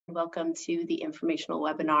Welcome to the informational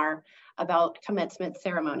webinar about commencement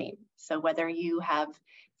ceremony. So whether you have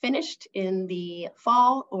finished in the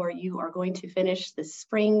fall or you are going to finish this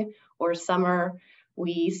spring or summer,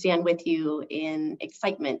 we stand with you in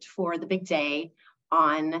excitement for the big day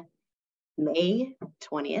on May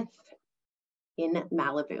 20th in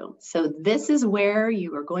Malibu. So this is where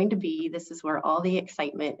you are going to be. This is where all the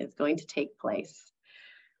excitement is going to take place.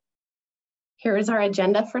 Here is our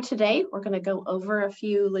agenda for today. We're going to go over a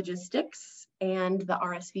few logistics and the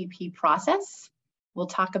RSVP process. We'll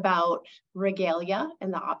talk about regalia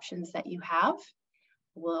and the options that you have.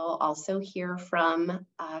 We'll also hear from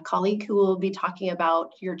a colleague who will be talking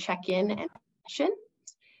about your check-in and session.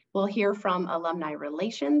 We'll hear from alumni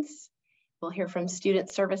relations. We'll hear from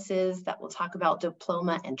student services that will talk about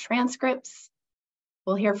diploma and transcripts.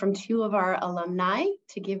 We'll hear from two of our alumni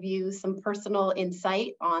to give you some personal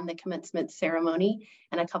insight on the commencement ceremony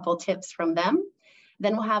and a couple tips from them.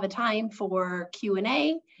 Then we'll have a time for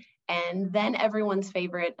Q&A, and then everyone's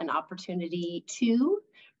favorite, an opportunity to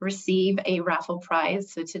receive a raffle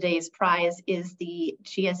prize. So today's prize is the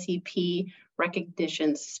GSEP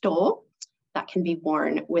recognition stole that can be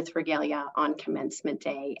worn with regalia on commencement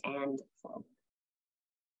day and fall.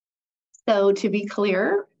 So to be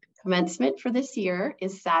clear, commencement for this year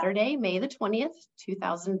is Saturday, May the 20th,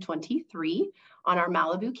 2023 on our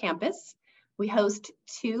Malibu campus. We host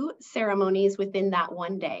two ceremonies within that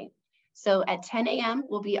one day. So at 10 a.m.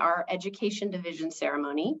 will be our education division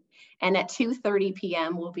ceremony, and at 2:30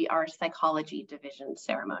 p.m. will be our psychology division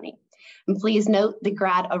ceremony. And please note the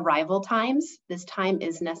grad arrival times. This time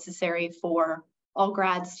is necessary for all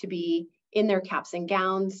grads to be in their caps and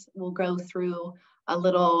gowns. We'll go through a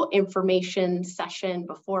little information session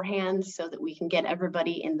beforehand so that we can get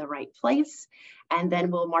everybody in the right place, and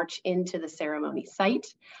then we'll march into the ceremony site.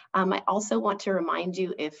 I also want to remind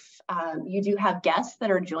you, if you do have guests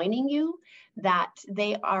that are joining you, that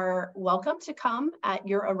they are welcome to come at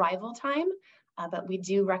your arrival time, but we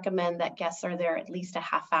do recommend that guests are there at least a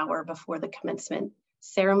half hour before the commencement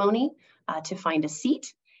ceremony to find a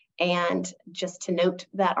seat. And just to note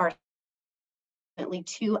that our approximately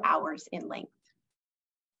 2 hours in length.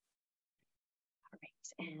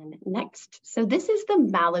 And next, so this is the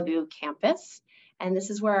Malibu campus, and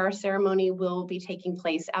this is where our ceremony will be taking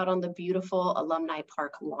place out on the beautiful Alumni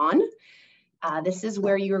Park lawn. This is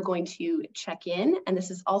where you're going to check in, and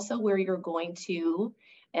this is also where you're going to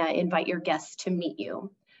invite your guests to meet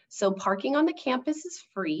you. So parking on the campus is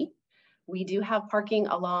free. We do have parking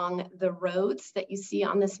along the roads that you see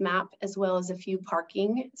on this map, as well as a few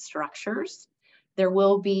parking structures. There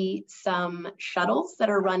will be some shuttles that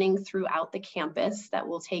are running throughout the campus that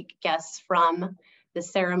will take guests from the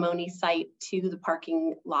ceremony site to the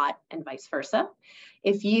parking lot and vice versa.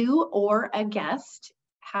 If you or a guest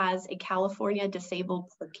has a California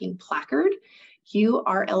disabled parking placard, you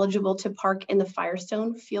are eligible to park in the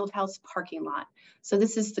Firestone Fieldhouse parking lot. So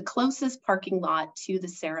this is the closest parking lot to the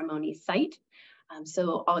ceremony site.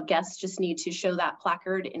 So all guests just need to show that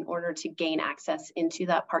placard in order to gain access into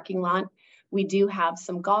that parking lot. We do have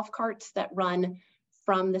some golf carts that run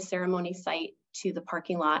from the ceremony site to the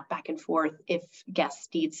parking lot back and forth if guests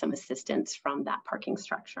need some assistance from that parking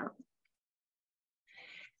structure.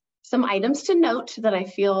 Some items to note that I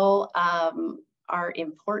feel are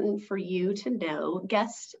important for you to know: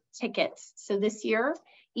 guest tickets. So this year,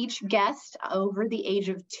 each guest over the age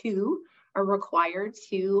of 2 are required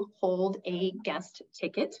to hold a guest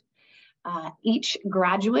ticket. Each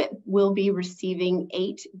graduate will be receiving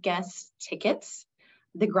 8 guest tickets.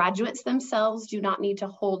 The graduates themselves do not need to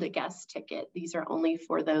hold a guest ticket. These are only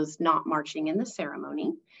for those not marching in the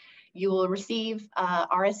ceremony. You will receive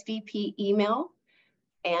RSVP email,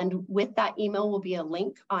 and with that email will be a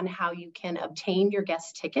link on how you can obtain your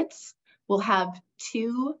guest tickets. We'll have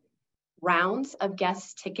 2 rounds of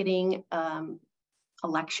guest ticketing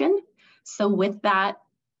collection. So with that,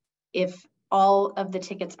 if all of the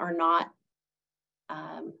tickets are not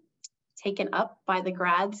taken up by the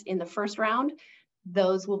grads in the first round,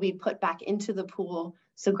 those will be put back into the pool,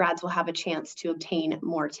 so grads will have a chance to obtain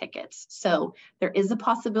more tickets. So there is a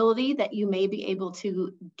possibility that you may be able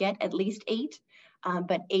to get at least 8,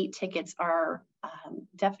 but 8 tickets are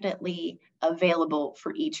definitely available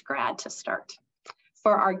for each grad to start.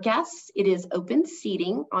 For our guests, it is open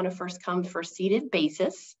seating on a first come, first seated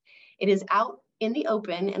basis. It is out in the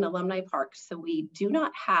open in Alumni Park, so we do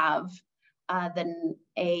not have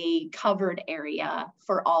a covered area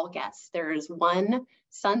for all guests. There is one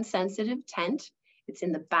sun-sensitive tent. It's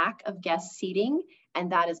in the back of guest seating,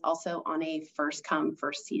 and that is also on a first come,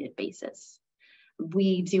 first seated basis.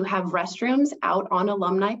 We do have restrooms out on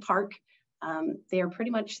Alumni Park. They are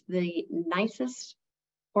pretty much the nicest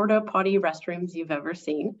porta potty restrooms you've ever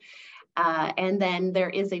seen. And then there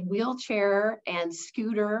is a wheelchair and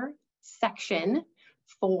scooter section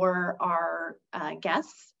for our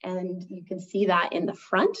guests, and you can see that in the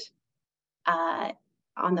front,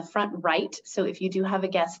 on the front right. So if you do have a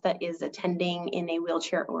guest that is attending in a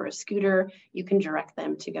wheelchair or a scooter, you can direct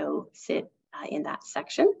them to go sit in that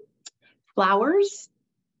section. Flowers,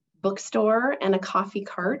 bookstore, and a coffee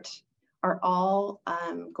cart are all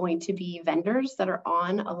going to be vendors that are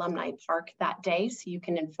on Alumni Park that day, so you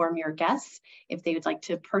can inform your guests if they would like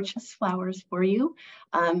to purchase flowers for you.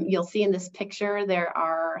 You'll see in this picture there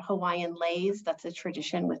are Hawaiian leis. That's a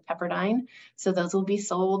tradition with Pepperdine, so those will be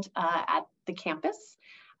sold at the campus.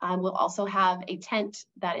 We'll also have a tent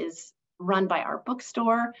that is run by our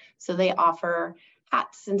bookstore, so they offer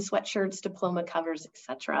hats and sweatshirts, diploma covers,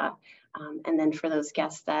 etc. And then for those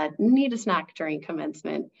guests that need a snack during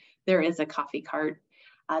commencement, there is a coffee cart.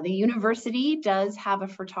 The university does have a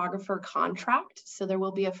photographer contract, so there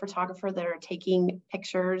will be a photographer that are taking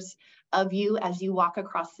pictures of you as you walk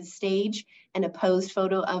across the stage and a posed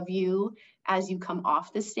photo of you as you come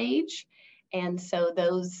off the stage. And so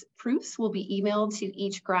those proofs will be emailed to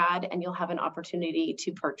each grad, and you'll have an opportunity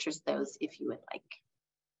to purchase those if you would like.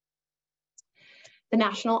 The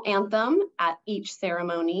national anthem at each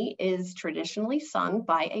ceremony is traditionally sung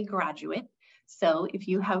by a graduate. So if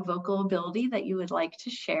you have vocal ability that you would like to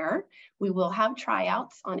share, we will have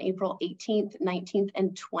tryouts on April 18th, 19th,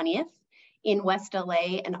 and 20th in West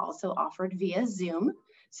LA, and also offered via Zoom.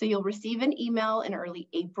 So you'll receive an email in early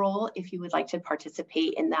April if you would like to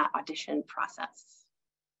participate in that audition process.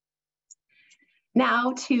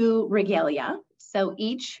 Now to regalia. So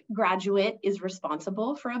each graduate is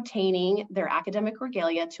responsible for obtaining their academic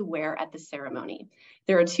regalia to wear at the ceremony.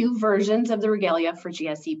 There are two versions of the regalia for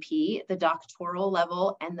GSEP, the doctoral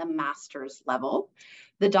level and the master's level.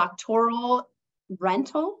 The doctoral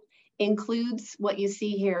rental includes what you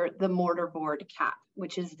see here, the mortarboard cap,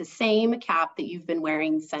 which is the same cap that you've been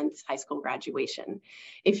wearing since high school graduation.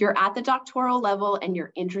 If you're at the doctoral level and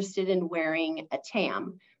you're interested in wearing a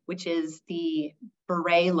tam, which is the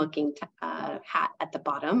beret-looking hat at the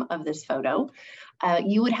bottom of this photo,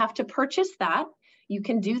 you would have to purchase that. You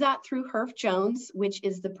can do that through Herff Jones, which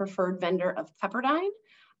is the preferred vendor of Pepperdine.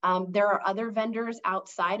 There are other vendors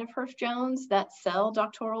outside of Herff Jones that sell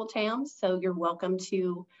doctoral tams, so you're welcome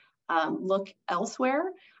to look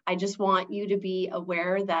elsewhere. I just want you to be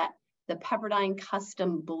aware that the Pepperdine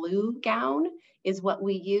custom blue gown is what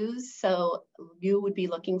we use, so you would be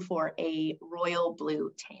looking for a royal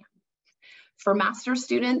blue tam. For master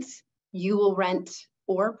students, you will rent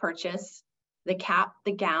or purchase the cap,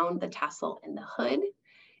 the gown, the tassel, and the hood.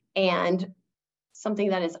 And something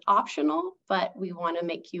that is optional, but we want to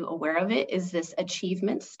make you aware of it, is this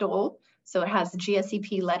achievement stole. So it has the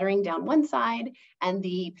GSEP lettering down one side and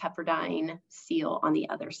the Pepperdine seal on the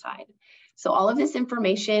other side. So all of this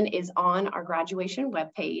information is on our graduation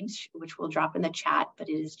webpage, which we'll drop in the chat, but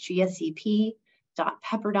it is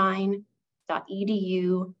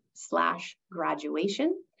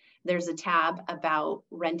gsep.pepperdine.edu/graduation. There's a tab about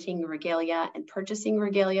renting regalia and purchasing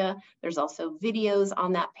regalia. There's also videos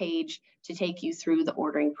on that page to take you through the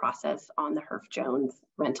ordering process on the Herff Jones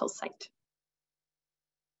rental site.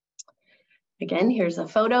 Again, here's a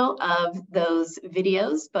photo of those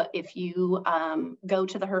videos, but if you go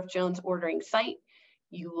to the Herff Jones ordering site,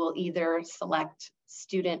 you will either select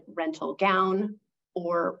student rental gown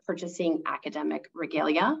or purchasing academic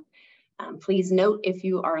regalia. Please note, if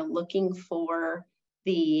you are looking for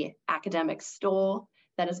the academic stole,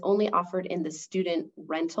 that is only offered in the student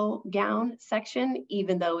rental gown section,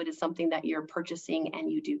 even though it is something that you're purchasing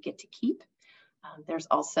and you do get to keep. There's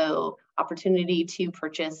also opportunity to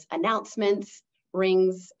purchase announcements,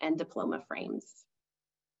 rings, and diploma frames.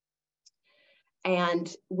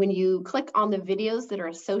 And when you click on the videos that are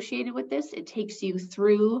associated with this, it takes you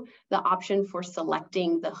through the option for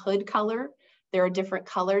selecting the hood color. There are different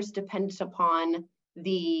colors dependent upon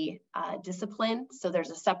the discipline. So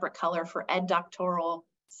there's a separate color for ed doctoral,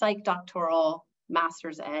 psych doctoral,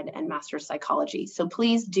 master's ed, and master's psychology. So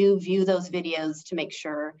please do view those videos to make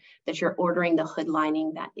sure that you're ordering the hood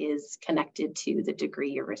lining that is connected to the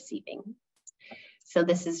degree you're receiving. So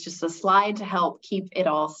this is just a slide to help keep it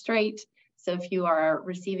all straight. So if you are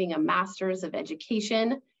receiving a master's of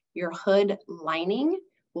education, your hood lining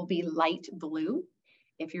will be light blue.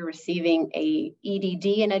 If you're receiving a EDD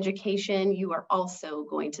in education, you are also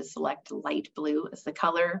going to select light blue as the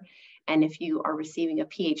color. And if you are receiving a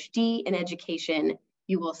PhD in education,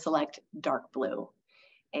 you will select dark blue.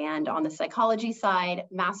 And on the psychology side,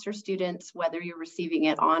 master students, whether you're receiving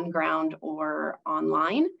it on ground or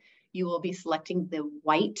online, you will be selecting the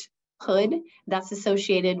white hood, that's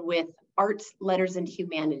associated with arts, letters, and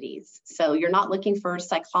humanities. So you're not looking for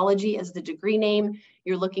psychology as the degree name,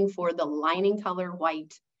 you're looking for the lining color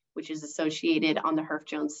white, which is associated on the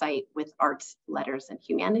Herff-Jones site with arts, letters, and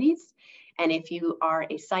humanities. And if you are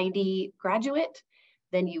a PsyD graduate,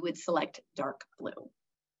 then you would select dark blue.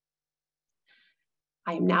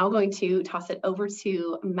 I am now going to toss it over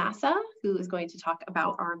to Massa, who is going to talk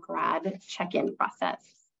about our grad check-in process.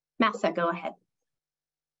 Massa, go ahead.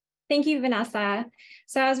 Thank you, Vanessa.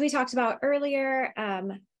 So as we talked about earlier,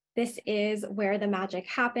 this is where the magic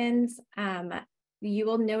happens. You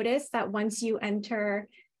will notice that once you enter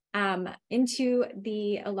into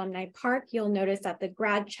the alumni park, you'll notice that the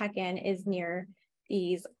grad check-in is near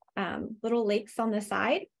these little lakes on the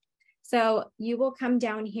side. So you will come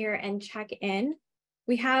down here and check in.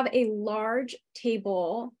 We have a large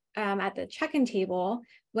table at the check-in table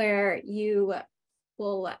where you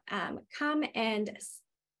will come and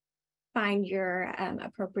find your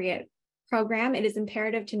appropriate program. It is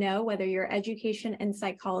imperative to know whether you're education and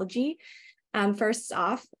psychology. First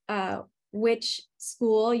off, which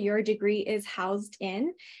school your degree is housed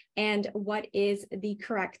in and what is the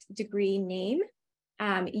correct degree name.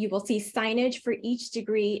 You will see signage for each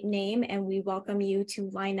degree name, and we welcome you to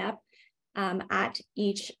line up at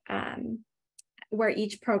each, where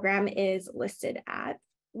each program is listed at.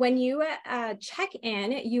 When you check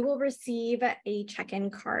in, you will receive a check-in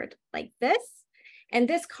card like this. And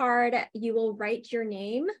this card, you will write your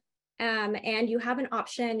name, and you have an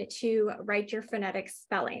option to write your phonetic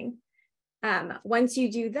spelling. Once you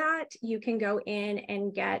do that, you can go in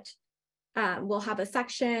and get, we'll have a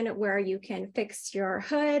section where you can fix your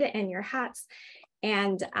hood and your hats.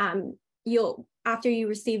 And after you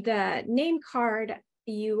receive the name card,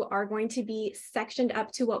 you are going to be sectioned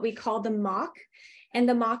up to what we call the mock. And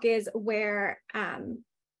the mock is where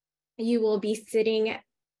you will be sitting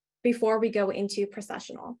before we go into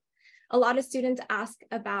processional. A lot of students ask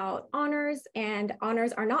about honors, and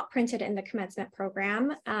honors are not printed in the commencement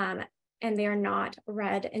program, and they are not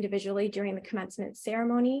read individually during the commencement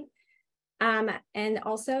ceremony. And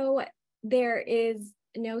also there is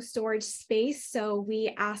no storage space. So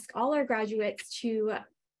we ask all our graduates to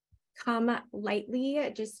come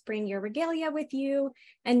lightly, just bring your regalia with you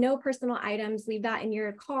and no personal items. Leave that in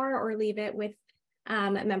your car or leave it with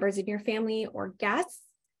members of your family or guests.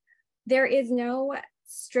 There is no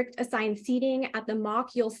strict assigned seating. At the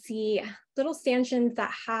mock, you'll see little stanchions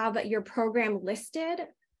that have your program listed.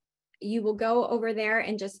 You will go over there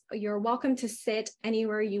and you're welcome to sit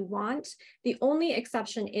anywhere you want. The only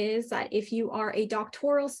exception is that if you are a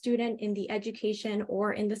doctoral student in the education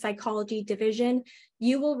or in the psychology division,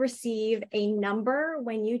 you will receive a number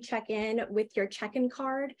when you check in with your check-in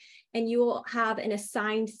card, and you will have an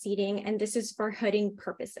assigned seating, and this is for hooding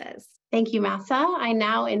purposes. Thank you, Massa. I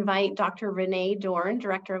now invite Dr. Renee Dorn,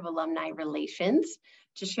 Director of Alumni Relations,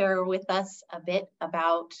 to share with us a bit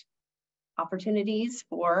about opportunities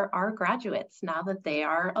for our graduates now that they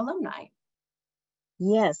are alumni.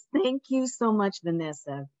 Yes, thank you so much,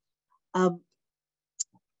 Vanessa.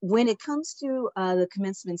 When it comes to the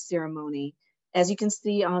commencement ceremony, as you can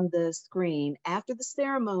see on the screen, after the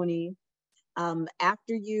ceremony,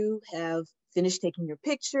 after you have finished taking your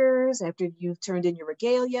pictures, after you've turned in your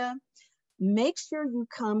regalia, make sure you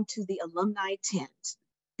come to the alumni tent,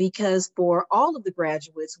 because for all of the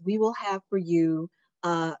graduates, we will have for you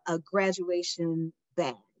a graduation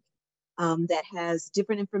bag that has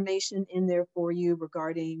different information in there for you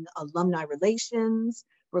regarding alumni relations,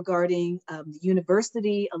 regarding the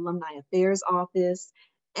university alumni affairs office,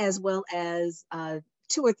 as well as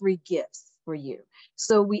 2 or 3 gifts for you.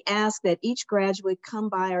 So we ask that each graduate come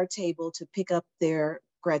by our table to pick up their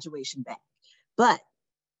graduation bag. But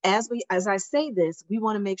as I say this, we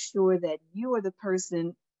want to make sure that you are the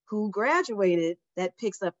person who graduated that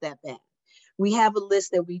picks up that bag. We have a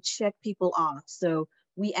list that we check people off. So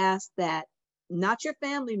we ask that not your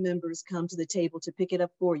family members come to the table to pick it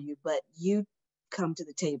up for you, but you come to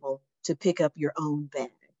the table to pick up your own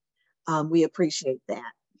bag. We appreciate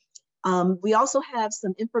that. We also have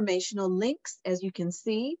some informational links, as you can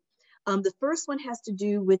see. The first one has to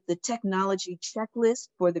do with the technology checklist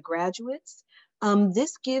for the graduates.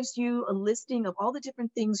 This gives you a listing of all the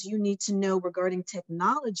different things you need to know regarding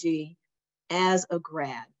technology as a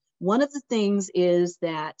grad. One of the things is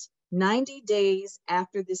that 90 days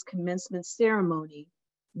after this commencement ceremony,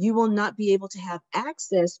 you will not be able to have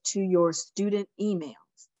access to your student emails.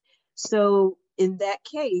 So in that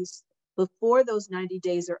case, before those 90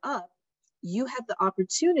 days are up, you have the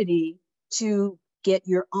opportunity to get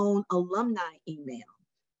your own alumni email.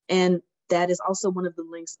 And that is also one of the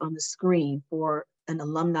links on the screen for an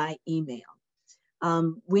alumni email.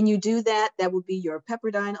 When you do that, that will be your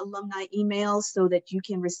Pepperdine alumni email so that you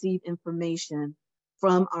can receive information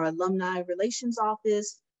from our Alumni Relations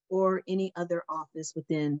Office or any other office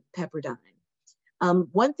within Pepperdine.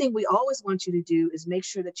 One thing we always want you to do is make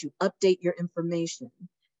sure that you update your information.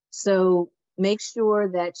 So make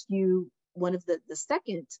sure that one of the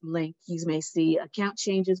second link you may see, account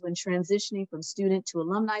changes when transitioning from student to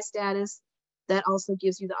alumni status. That also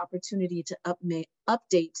gives you the opportunity to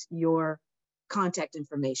update your contact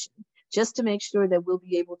information, just to make sure that we'll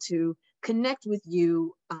be able to connect with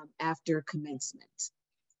you after commencement.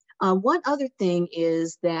 One other thing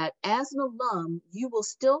is that as an alum, you will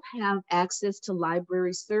still have access to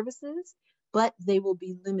library services, but they will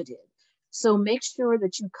be limited. So make sure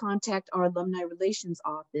that you contact our Alumni Relations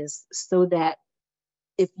Office so that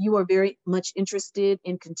if you are very much interested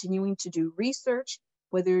in continuing to do research,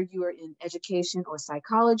 whether you are in education or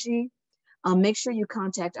psychology, make sure you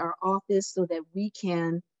contact our office so that we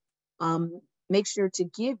can make sure to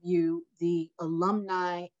give you the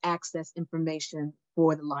alumni access information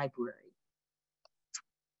for the library.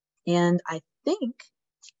 And I think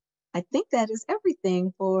that is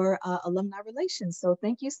everything for alumni relations. So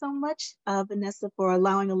thank you so much, Vanessa, for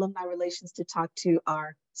allowing alumni relations to talk to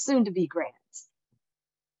our soon-to-be grads.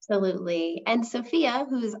 Absolutely. And Sophia,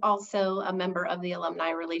 who's also a member of the alumni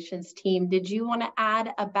relations team, did you want to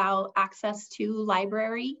add about access to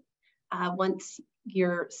library once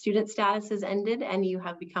your student status is ended and you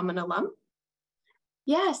have become an alum?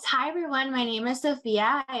 Yes. Hi, everyone. My name is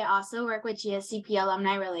Sophia. I also work with GSEP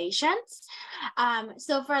Alumni Relations.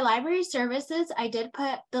 So for library services, I did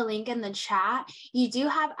put the link in the chat. You do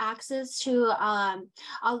have access to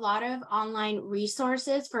a lot of online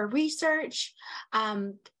resources for research,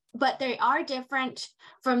 but they are different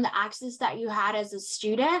from the access that you had as a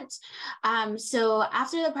student. So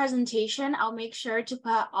after the presentation, I'll make sure to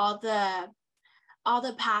put all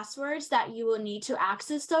the passwords that you will need to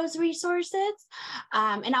access those resources.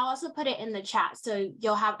 And I'll also put it in the chat so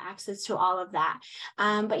you'll have access to all of that.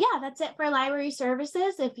 But yeah, that's it for library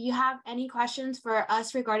services. If you have any questions for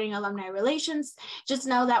us regarding alumni relations, just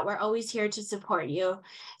know that we're always here to support you.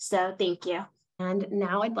 So thank you. And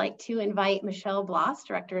now I'd like to invite Michelle Bloss,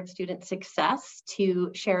 Director of Student Success, to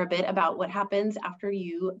share a bit about what happens after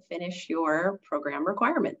you finish your program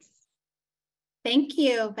requirements. Thank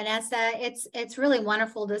you, Vanessa. It's really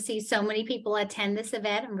wonderful to see so many people attend this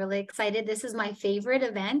event. I'm really excited. This is my favorite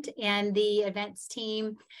event, and the events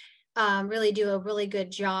team really do a really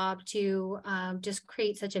good job to just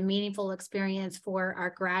create such a meaningful experience for our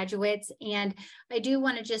graduates. And I do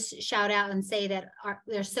want to just shout out and say that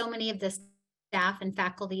there's so many of the staff and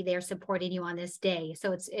faculty there supporting you on this day.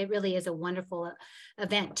 So it really is a wonderful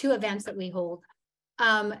event, 2 events that we hold.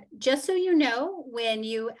 Just so you know, when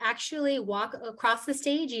you actually walk across the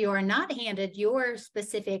stage, you are not handed your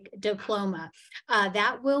specific diploma.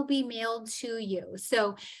 That will be mailed to you.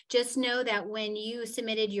 So just know that when you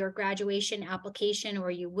submitted your graduation application,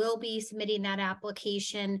 or you will be submitting that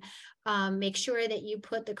application, make sure that you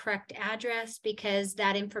put the correct address, because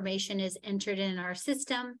that information is entered in our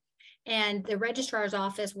system. And the registrar's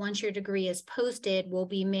office, once your degree is posted, will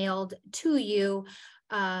be mailed to you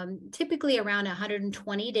typically around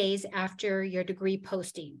 120 days after your degree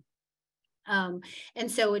posting. And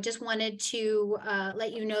so I just wanted to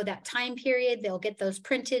let you know that time period. They'll get those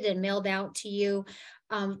printed and mailed out to you.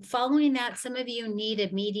 Following that, some of you need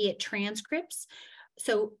immediate transcripts.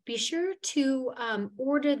 So be sure to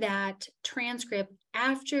order that transcript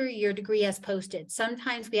after your degree has posted.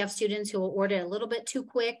 Sometimes we have students who will order it a little bit too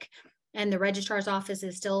quick, and the registrar's office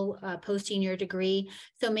is still posting your degree.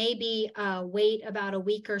 So maybe wait about a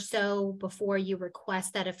week or so before you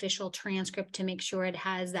request that official transcript to make sure it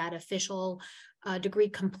has that official degree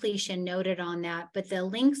completion noted on that. But the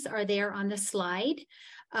links are there on the slide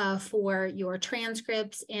for your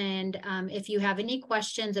transcripts. And if you have any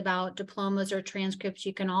questions about diplomas or transcripts,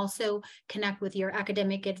 you can also connect with your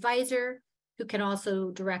academic advisor, who can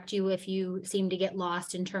also direct you if you seem to get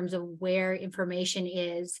lost in terms of where information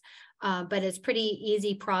is. But it's pretty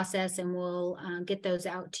easy process, and we'll get those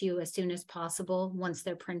out to you as soon as possible once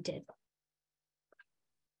they're printed.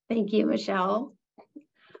 Thank you, Michelle.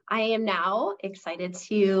 I am now excited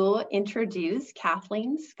to introduce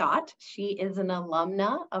Kathleen Scott. She is an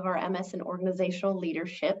alumna of our MS in Organizational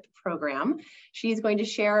Leadership program. She's going to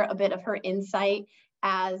share a bit of her insight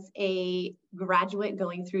as a graduate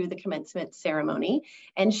going through the commencement ceremony.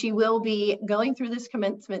 And she will be going through this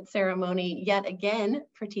commencement ceremony yet again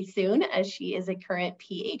pretty soon, as she is a current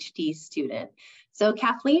PhD student. So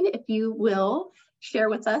Kathleen, if you will share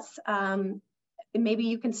with us, maybe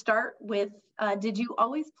you can start with, did you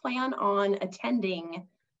always plan on attending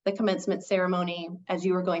the commencement ceremony as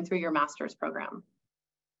you were going through your master's program?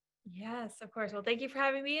 Yes, of course. Well, thank you for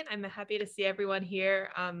having me. I'm happy to see everyone here.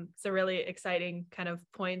 It's a really exciting kind of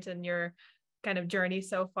point in your kind of journey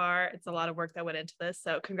so far. It's a lot of work that went into this.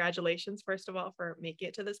 So congratulations, first of all, for making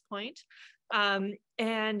it to this point.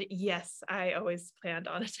 And yes, I always planned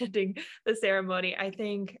on attending the ceremony. I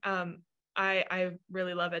think I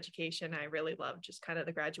really love education. I really love just kind of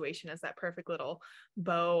the graduation as that perfect little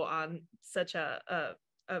bow on such a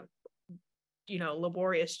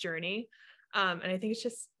laborious journey. And I think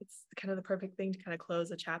it's kind of the perfect thing to kind of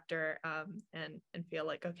close a chapter and feel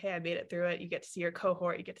like, okay, I made it through it. You get to see your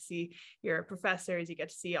cohort, you get to see your professors, you get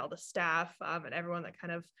to see all the staff and everyone that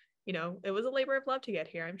kind of, it was a labor of love to get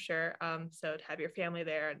here, I'm sure. So to have your family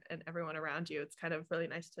there and everyone around you, it's kind of really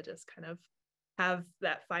nice to just kind of have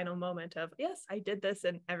that final moment of, yes, I did this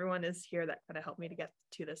and everyone is here that kind of helped me to get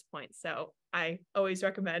to this point. So I always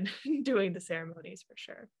recommend doing the ceremonies for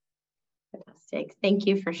sure. Fantastic. Thank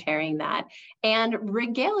you for sharing that. And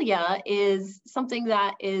regalia is something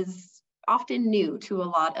that is often new to a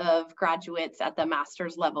lot of graduates at the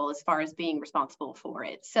master's level as far as being responsible for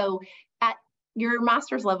it. So at your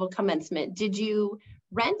master's level commencement, did you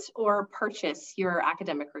rent or purchase your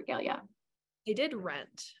academic regalia? I did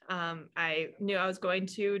rent. I knew I was going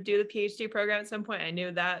to do the PhD program at some point. I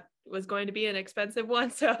knew that was going to be an expensive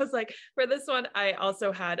one. So I was like, for this one, I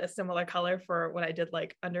also had a similar color for what I did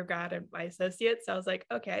like undergrad and my associates. So I was like,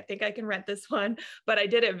 okay, I think I can rent this one. But I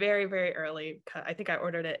did it very, very early. I think I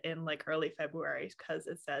ordered it in like early February because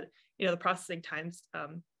it said, the processing times,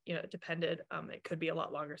 it depended. It could be a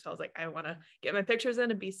lot longer. So I was like, I want to get my pictures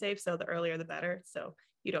in and be safe. So the earlier, the better. So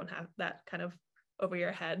you don't have that kind of over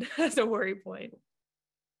your head as a worry point.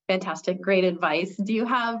 Fantastic. Great advice. Do you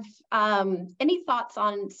have any thoughts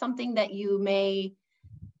on something that you may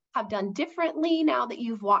have done differently now that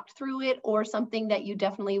you've walked through it, or something that you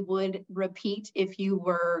definitely would repeat if you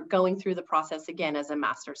were going through the process again as a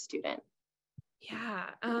master's student? Yeah,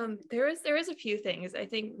 there is a few things. I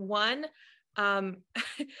think one,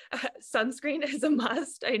 sunscreen is a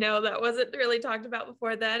must. I know that wasn't really talked about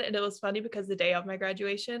before then. And it was funny because the day of my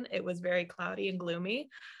graduation, it was very cloudy and gloomy.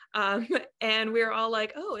 And we were all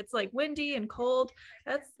like, oh, it's like windy and cold.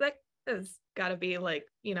 That has got to be like,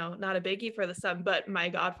 not a biggie for the sun, but my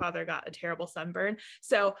godfather got a terrible sunburn.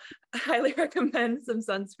 So I highly recommend some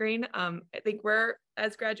sunscreen. I think we're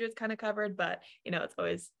as graduates kind of covered, but it's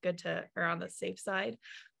always good to err on the safe side.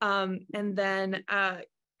 And then,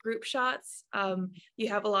 group shots, you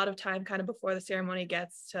have a lot of time kind of before the ceremony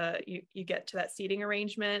gets to, you get to that seating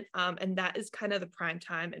arrangement. And that is kind of the prime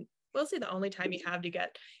time. And we'll see the only time you have to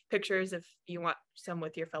get pictures if you want some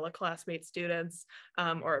with your fellow classmates, students,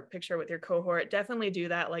 or a picture with your cohort. Definitely do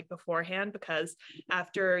that like beforehand, because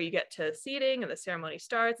after you get to seating and the ceremony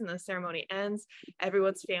starts and the ceremony ends,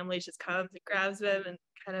 everyone's family just comes and grabs them and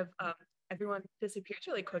kind of everyone disappears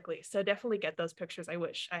really quickly. So definitely get those pictures. I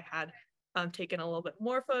wish I had taken a little bit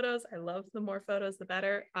more photos. I love the more photos, the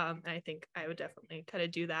better. And I think I would definitely kind of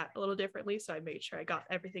do that a little differently. So I made sure I got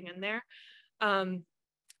everything in there. And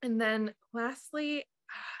then lastly,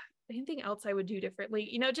 anything else I would do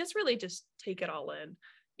differently, just really just take it all in,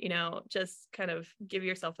 just kind of give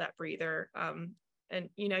yourself that breather. And,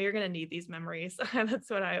 you're going to need these memories. That's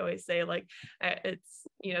what I always say. Like, it's,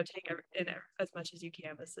 take in as much as you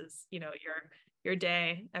can. This is, your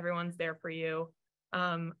day. Everyone's there for you.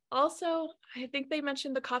 Also, I think they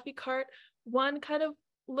mentioned the coffee cart. One kind of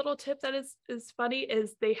little tip that is funny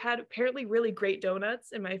is they had apparently really great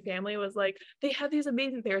donuts, and my family was like, they had these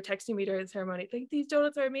amazing, they were texting me during the ceremony, like, these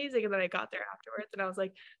donuts are amazing. And then I got there afterwards and I was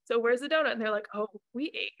like, so where's the donut? And they're like, oh, we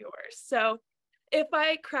ate yours. So if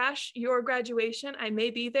I crash your graduation, I may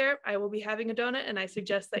be there. I will be having a donut, and I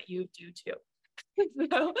suggest that you do too.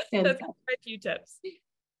 So that's my few tips.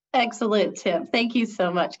 Excellent tip. Thank you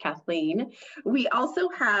so much, Kathleen. We also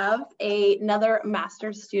have another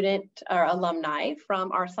master's student or alumni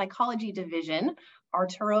from our psychology division.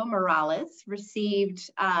 Arturo Morales received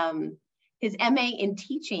his MA in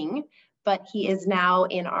teaching, but he is now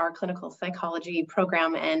in our clinical psychology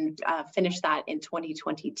program and finished that in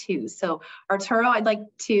 2022. So Arturo, I'd like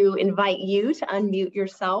to invite you to unmute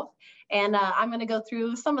yourself. And I'm going to go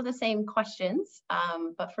through some of the same questions.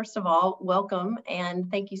 But first of all, welcome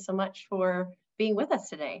and thank you so much for being with us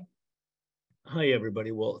today. Hi,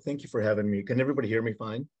 everybody. Well, thank you for having me. Can everybody hear me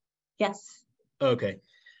fine? Yes. Okay.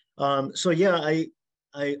 So yeah,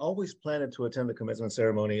 I always planned to attend the commencement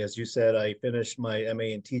ceremony. As you said, I finished my MA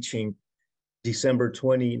in teaching December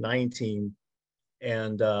 2019,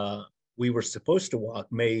 and we were supposed to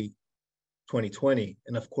walk May 2020.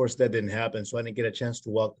 And of course, that didn't happen. So I didn't get a chance to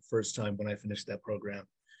walk the first time when I finished that program.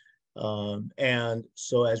 And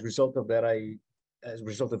so as a result of that, as a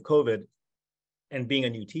result of COVID and being a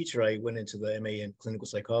new teacher, I went into the MA in clinical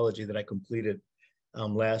psychology that I completed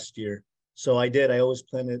last year. So I did. I always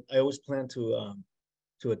planned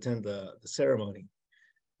to attend the ceremony.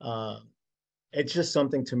 It's just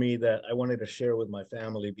something to me that I wanted to share with my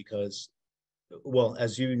family because, well,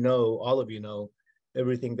 as you know, all of you know,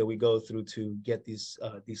 everything that we go through to get these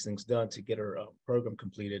things done, to get our program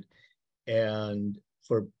completed. And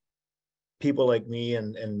for people like me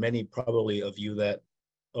and many probably of you that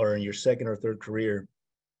are in your second or third career,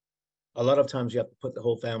 a lot of times you have to put the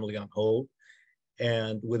whole family on hold.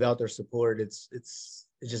 And without their support, it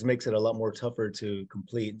just makes it a lot more tougher to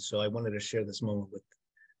complete. And so I wanted to share this moment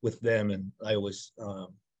with them, and I always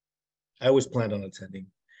planned on attending.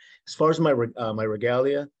 As far as my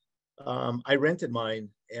regalia, I rented mine,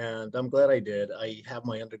 and I'm glad I did. I have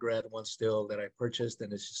my undergrad one still that I purchased,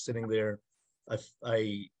 and it's just sitting there.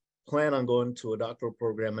 I plan on going to a doctoral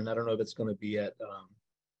program, and I don't know if it's going to be at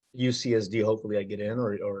UCSD. Hopefully, I get in,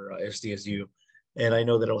 or SDSU, and I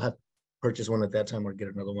know that I'll have to purchase one at that time or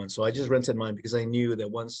get another one. So I just rented mine because I knew that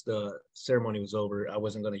once the ceremony was over, I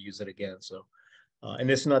wasn't going to use it again. So,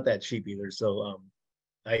 and it's not that cheap either. So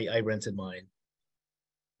I rented mine.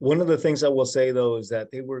 One of the things I will say though is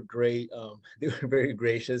that they were great. They were very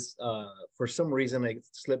gracious. For some reason, it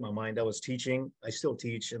slipped my mind. I was teaching. I still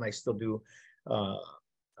teach, and I still do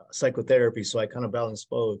psychotherapy. So I kind of balance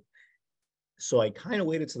both. So I kind of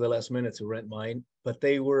waited to the last minute to rent mine, but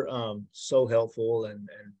they were so helpful, and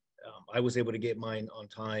I was able to get mine on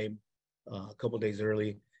time a couple of days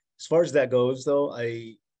early. As far as that goes, though,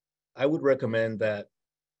 I would recommend that,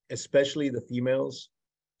 especially the females,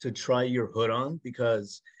 to try your hood on,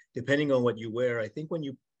 because depending on what you wear, I think when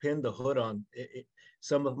you pin the hood on,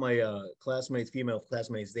 some of my female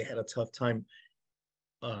classmates, they had a tough time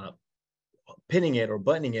pinning it or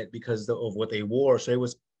buttoning it because of what they wore. So it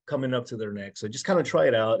was coming up to their neck. So just kind of try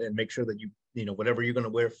it out and make sure that you know, whatever you're going to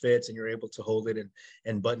wear fits and you're able to hold it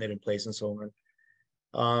and button it in place and so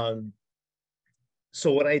on.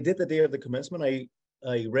 So what I did the day of the commencement,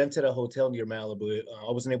 I rented a hotel near Malibu.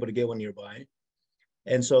 I wasn't able to get one nearby.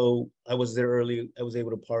 And so I was there early. I was able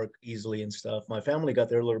to park easily and stuff. My family got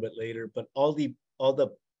there a little bit later, but all the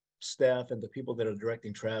staff and the people that are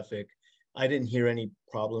directing traffic, I didn't hear any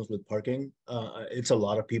problems with parking. It's a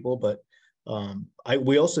lot of people, but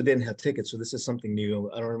we also didn't have tickets. So this is something new.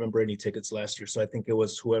 I don't remember any tickets last year. So I think it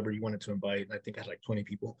was whoever you wanted to invite. And I think I had like 20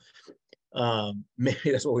 people. Maybe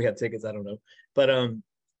that's what we had tickets. I don't know. But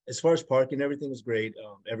as far as parking, everything was great.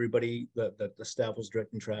 Everybody, the staff was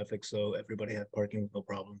directing traffic, so everybody had parking with no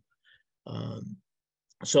problem.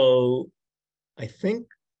 So I think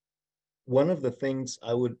one of the things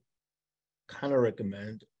I would kind of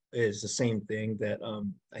recommend is the same thing that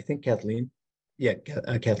I think Kathleen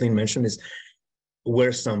mentioned, is wear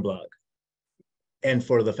sunblock. And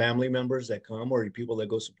for the family members that come or the people that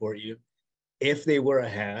go support you, if they wear a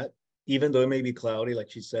hat, even though it may be cloudy, like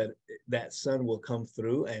she said, that sun will come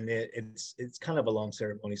through, and it's kind of a long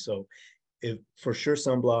ceremony. So if for sure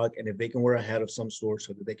sunblock, and if they can wear a hat of some sort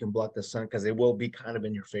so that they can block the sun, because it will be kind of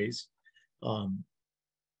in your face.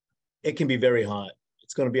 It can be very hot.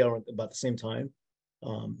 It's going to be around about the same time.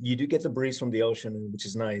 You do get the breeze from the ocean, which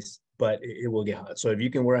is nice, but it will get hot. So if you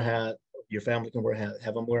can wear a hat, your family can wear a hat,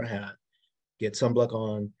 have them wear a hat, get sunblock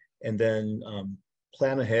on, and then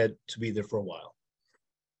plan ahead to be there for a while.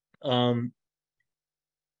 When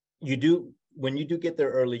you do get there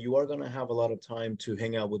early, you are going to have a lot of time to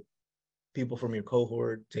hang out with people from your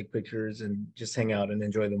cohort, take pictures, and just hang out and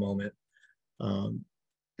enjoy the moment. And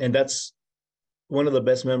that's one of the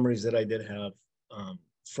best memories that I did have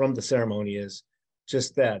from the ceremony, is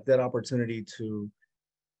just that opportunity to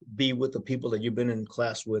be with the people that you've been in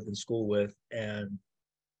class with, in school with, and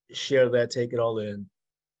share that, take it all in,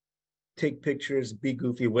 take pictures, be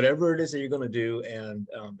goofy, whatever it is that you're going to do, and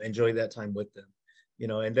enjoy that time with them, you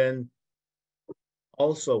know. And then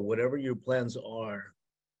also, whatever your plans are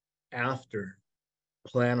after,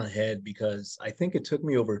 plan ahead, because I think it took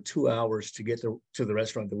me over 2 hours to get to the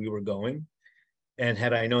restaurant that we were going. And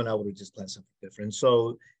had I known, I would have just planned something different.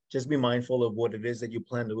 So just be mindful of what it is that you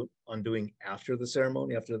plan on doing after the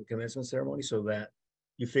ceremony, after the commencement ceremony, so that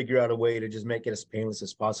you figure out a way to just make it as painless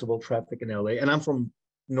as possible. Traffic in LA, and I'm from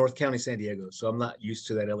North County, San Diego, so I'm not used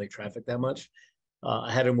to that LA traffic that much.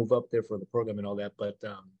 I had to move up there for the program and all that, but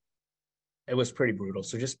it was pretty brutal.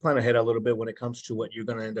 So just plan ahead a little bit when it comes to what you're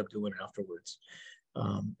going to end up doing afterwards.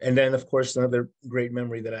 And then, of course, another great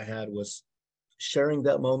memory that I had was sharing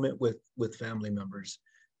that moment with family members.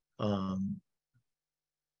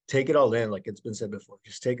 Take it all in, like it's been said before.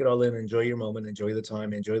 Just take it all in, enjoy your moment, enjoy the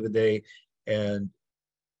time, enjoy the day, and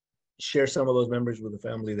share some of those memories with the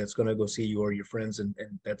family that's going to go see you, or your friends and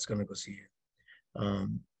that's going to go see you.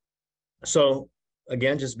 So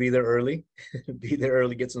again, just be there early, be there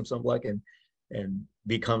early, get some sunblock, and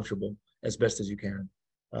be comfortable as best as you can.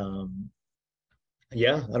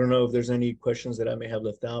 Yeah, I don't know if there's any questions that I may have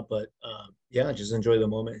left out, but yeah, just enjoy the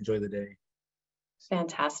moment, enjoy the day.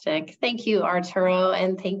 Fantastic. Thank you, Arturo,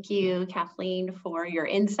 and thank you, Kathleen, for your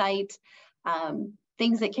insight.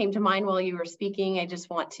 Things that came to mind while you were speaking, I just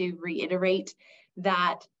want to reiterate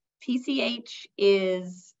that PCH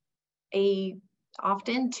is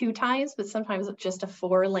often 2 ties, but sometimes just a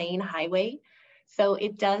 4-lane highway. So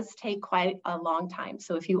it does take quite a long time.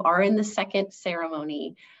 So if you are in the second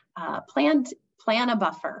ceremony, plan a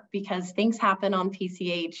buffer, because things happen on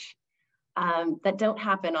PCH that don't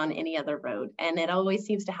happen on any other road. And it always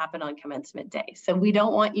seems to happen on commencement day. So we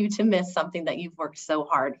don't want you to miss something that you've worked so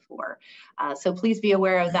hard for. So please be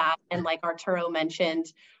aware of that. And like Arturo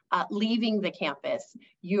mentioned, leaving the campus,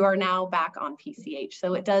 you are now back on PCH.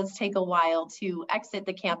 So it does take a while to exit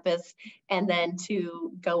the campus and then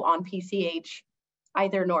to go on PCH,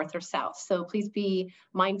 either north or south. So please be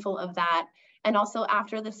mindful of that. And also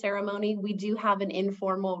after the ceremony, we do have an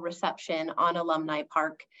informal reception on Alumni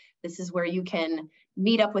Park. This is where you can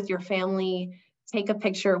meet up with your family, take a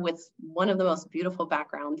picture with one of the most beautiful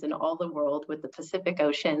backgrounds in all the world with the Pacific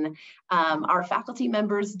Ocean. Our faculty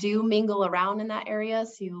members do mingle around in that area,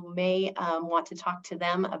 so you may want to talk to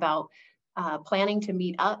them about planning to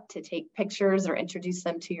meet up to take pictures or introduce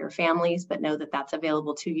them to your families, but know that that's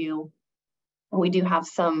available to you. And we do have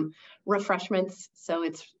some refreshments, so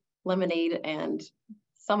it's lemonade and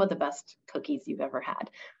some of the best cookies you've ever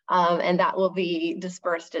had. And that will be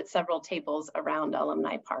dispersed at several tables around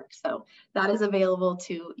Alumni Park. So that is available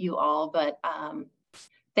to you all. But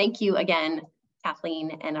thank you again,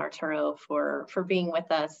 Kathleen and Arturo, for being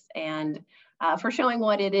with us and for showing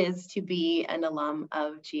what it is to be an alum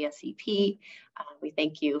of GSEP. We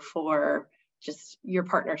thank you for just your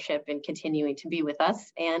partnership and continuing to be with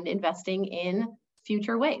us and investing in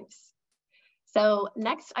future waves. So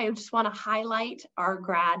next, I just want to highlight our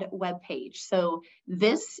GRAD webpage. So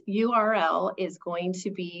this URL is going to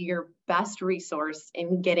be your best resource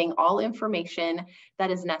in getting all information that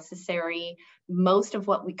is necessary. Most of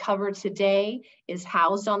what we covered today is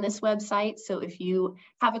housed on this website. So if you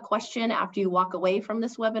have a question after you walk away from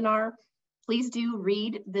this webinar, please do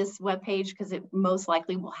read this webpage, because it most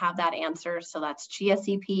likely will have that answer. So that's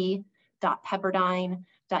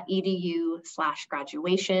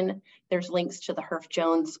gsep.pepperdine.edu/graduation. There's links to the Herff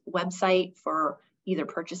Jones website for either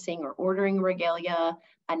purchasing or ordering regalia,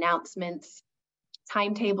 announcements,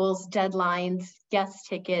 timetables, deadlines, guest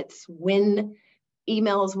tickets, when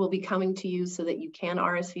emails will be coming to you so that you can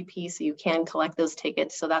RSVP, so you can collect those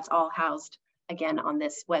tickets. So that's all housed again on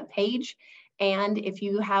this webpage. And if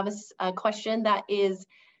you have a question that is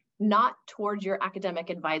not towards your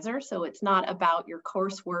academic advisor, so it's not about your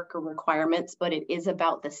coursework or requirements, but it is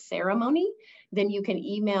about the ceremony, then you can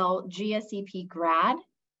email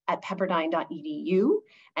gsepgrad@pepperdine.edu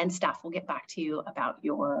and staff will get back to you about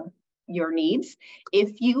your needs.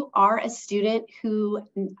 If you are a student who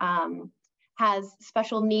has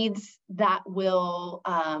special needs that will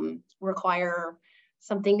require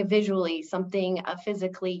something visually, something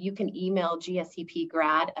physically, you can email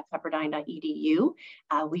gsepgrad@pepperdine.edu.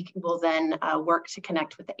 We will then work to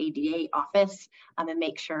connect with the ADA office and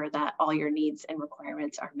make sure that all your needs and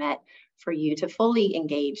requirements are met for you to fully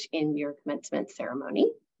engage in your commencement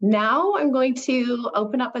ceremony. Now I'm going to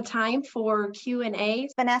open up a time for Q&A.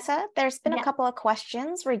 Vanessa, there's been a couple of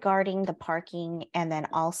questions regarding the parking and then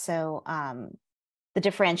also the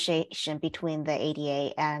differentiation between the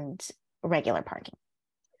ADA and regular parking.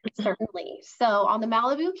 Certainly. So on the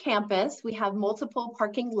Malibu campus, we have multiple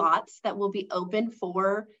parking lots that will be open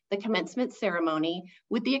for the commencement ceremony,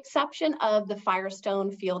 with the exception of the Firestone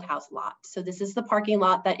Fieldhouse lot. So this is the parking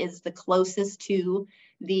lot that is the closest to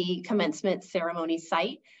the commencement ceremony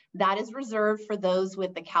site. That is reserved for those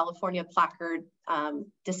with the California placard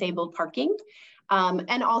disabled parking.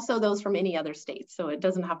 And also those from any other state. So it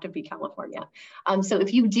doesn't have to be California. So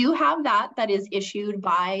if you do have that is issued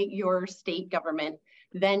by your state government,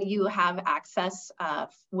 then you have access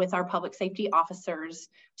with our public safety officers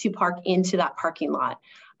to park into that parking lot.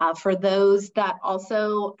 For those that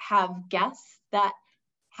also have guests that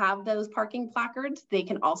have those parking placards, they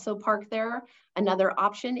can also park there. Another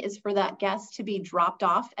option is for that guest to be dropped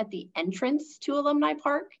off at the entrance to Alumni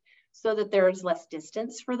Park, so that there's less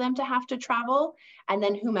distance for them to have to travel. And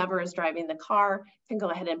then whomever is driving the car can go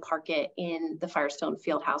ahead and park it in the Firestone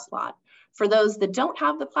Fieldhouse lot. For those that don't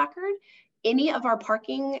have the placard, any of our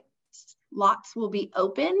parking lots will be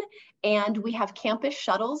open, and we have campus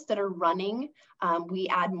shuttles that are running. We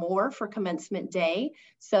add more for commencement day.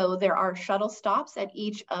 So there are shuttle stops at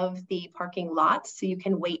each of the parking lots. So you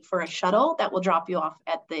can wait for a shuttle that will drop you off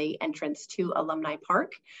at the entrance to Alumni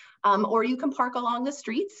Park. Or you can park along the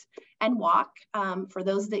streets and walk. For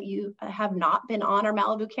those that you have not been on our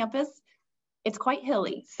Malibu campus, it's quite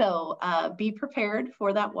hilly. So be prepared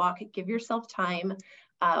for that walk. Give yourself time.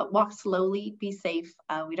 Walk slowly, be safe.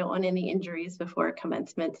 We don't want any injuries before a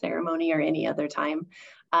commencement ceremony or any other time.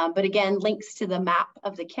 But again, links to the map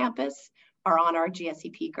of the campus are on our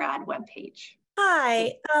GSEP GRAD webpage.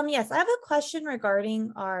 Hi, yes, I have a question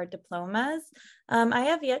regarding our diplomas. I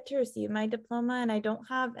have yet to receive my diploma and I don't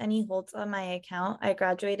have any holds on my account. I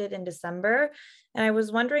graduated in December and I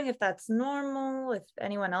was wondering if that's normal, if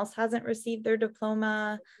anyone else hasn't received their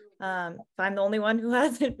diploma, if I'm the only one who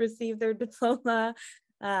hasn't received their diploma.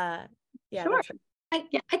 Yeah, sure.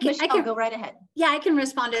 I can go right ahead. Yeah, I can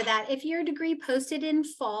respond to that. If your degree posted in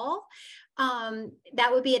fall,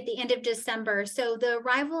 that would be at the end of December. So the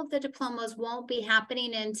arrival of the diplomas won't be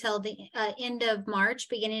happening until the end of March,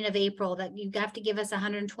 beginning of April. That you have to give us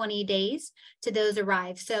 120 days to those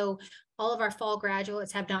arrive. So all of our fall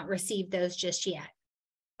graduates have not received those just yet.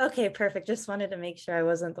 Okay, perfect. Just wanted to make sure I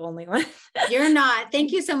wasn't the only one. You're not.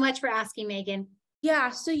 Thank you so much for asking, Megan.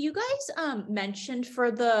 Yeah, so you guys mentioned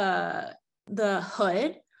for the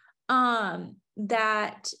hood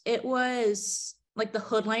that it was like the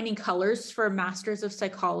hood lining colors for Masters of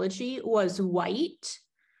Psychology was white.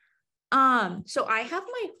 So I have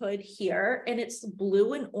my hood here and it's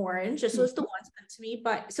blue and orange. This was the one sent to me,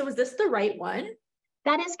 but so is this the right one?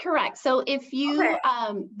 That is correct. So if you,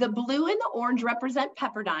 the blue and the orange represent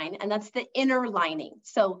Pepperdine, and that's the inner lining.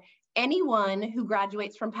 So anyone who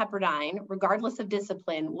graduates from Pepperdine, regardless of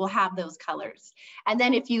discipline, will have those colors. And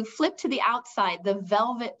then if you flip to the outside, the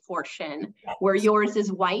velvet portion where yours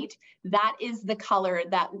is white, that is the color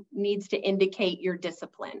that needs to indicate your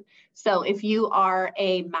discipline. So if you are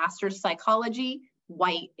a master's psychology,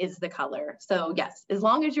 white is the color. So yes, as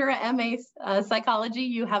long as you're an MA psychology,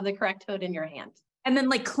 you have the correct hood in your hand. And then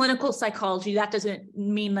like clinical psychology, that doesn't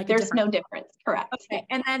mean like there's no difference, correct. Okay,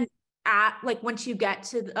 and then at like once you get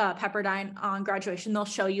to Pepperdine on graduation, they'll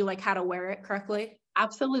show you like how to wear it correctly?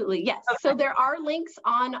 Absolutely, yes. Okay. So there are links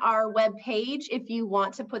on our webpage if you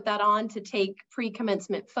want to put that on to take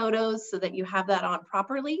pre-commencement photos so that you have that on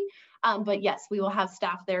properly. But yes, we will have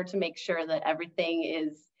staff there to make sure that everything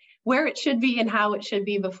is where it should be and how it should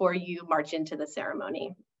be before you march into the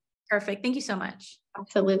ceremony. Perfect, thank you so much.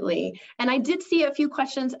 Absolutely. And I did see a few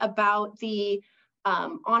questions about the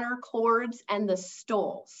honor cords and the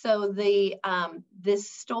stole. So the this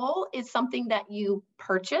stole is something that you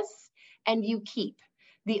purchase and you keep.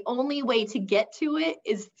 The only way to get to it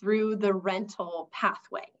is through the rental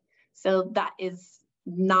pathway. So that is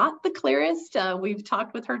not the clearest. We've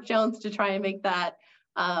talked with Herff Jones to try and make that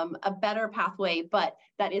a better pathway, but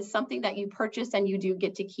that is something that you purchase and you do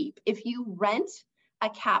get to keep. If you rent a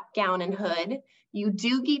cap, gown, and hood, you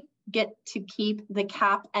do get to keep the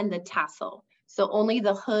cap and the tassel. So only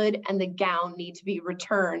the hood and the gown need to be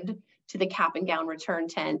returned to the cap and gown return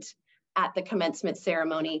tent at the commencement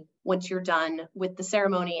ceremony once you're done with the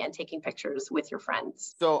ceremony and taking pictures with your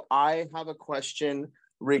friends. So I have a question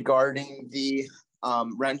regarding the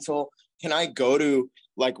rental. Can I go to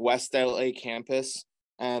like West LA campus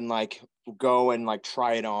and like go and like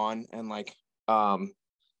try it on and like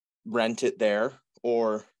rent it there,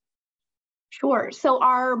 or? Sure. So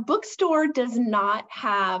our bookstore does not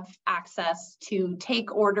have access to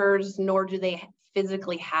take orders, nor do they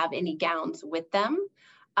physically have any gowns with them.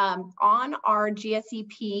 On our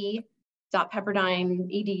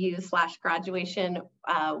gsep.pepperdine.edu/graduation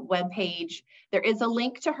webpage, there is a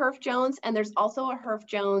link to Herff Jones, and there's also a Herff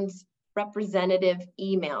Jones representative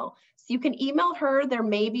email. So you can email her. There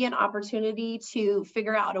may be an opportunity to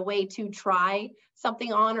figure out a way to try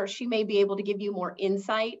something on, or she may be able to give you more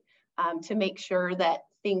insight to make sure that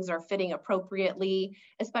things are fitting appropriately,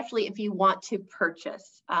 especially if you want to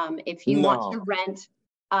purchase. If you want to rent,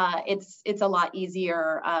 it's a lot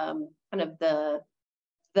easier. Kind of the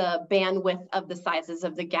bandwidth of the sizes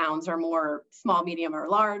of the gowns are more small, medium, or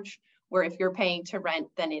large, where if you're paying to rent,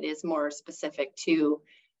 then it is more specific to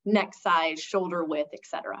neck size, shoulder width,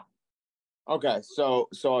 etc. Okay, so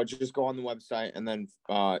I'll just go on the website and then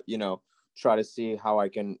you know, try to see how I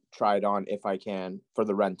can try it on if I can for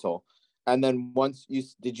the rental. And then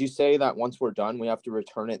did you say that once we're done, we have to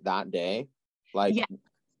return it that day? Like, yeah,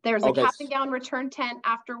 there's a cap and gown return tent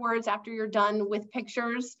afterwards, after you're done with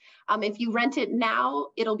pictures. If you rent it now,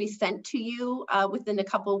 it'll be sent to you within a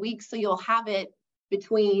couple of weeks. So you'll have it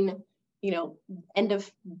between end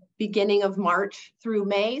of beginning of March through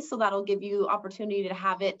May. So that'll give you opportunity to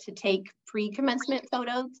have it to take pre-commencement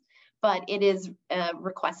photos, but it is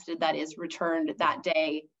requested that is returned that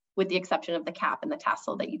day, with the exception of the cap and the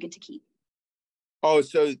tassel that you get to keep. Oh,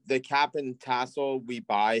 so the cap and tassel we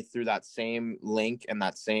buy through that same link and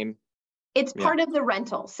that same. It's part of the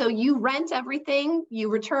rental. So you rent everything, you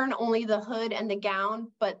return only the hood and the gown,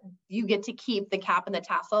 but you get to keep the cap and the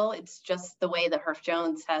tassel. It's just the way that Herff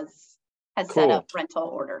Jones has set up rental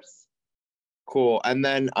orders. Cool. And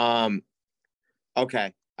then,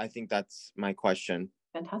 okay, I think that's my question.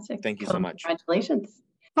 Fantastic. Thank you so much. Congratulations.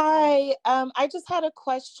 Hi, I just had a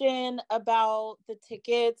question about the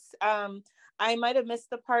tickets. I might have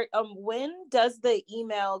missed the part. When does the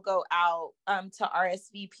email go out to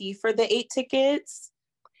RSVP for the 8 tickets,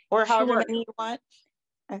 or however many you want?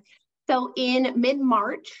 Okay. So in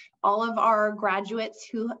mid-March, all of our graduates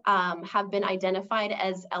who have been identified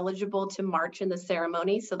as eligible to march in the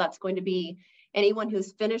ceremony, so that's going to be anyone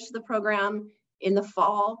who's finished the program in the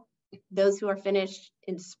fall, those who are finished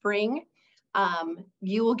in spring,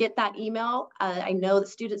 you will get that email. I know that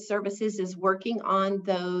Student Services is working on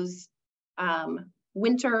those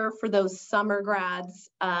winter for those summer grads.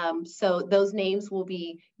 So those names will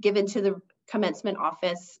be given to the commencement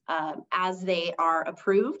office as they are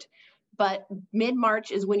approved. But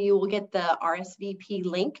mid-March is when you will get the RSVP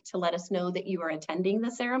link to let us know that you are attending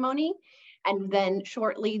the ceremony. And then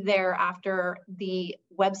shortly thereafter, the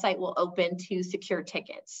website will open to secure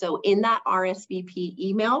tickets. So in that RSVP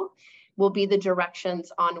email will be the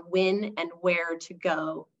directions on when and where to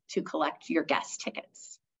go to collect your guest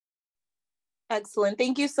tickets. Excellent.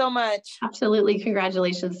 Thank you so much. Absolutely.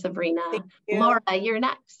 Congratulations, Sabrina. Laura, you're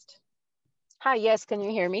next. Hi, yes, can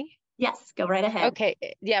you hear me? Yes, go right ahead. Okay,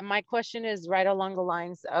 yeah, my question is right along the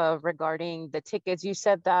lines of regarding the tickets. You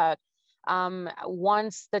said that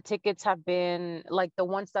once the tickets have been, like the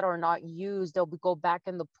ones that are not used, they'll go back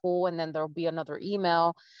in the pool and then there'll be another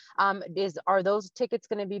email. Are those tickets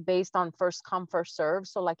going to be based on first come, first serve?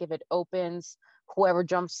 So like if it opens, whoever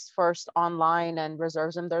jumps first online and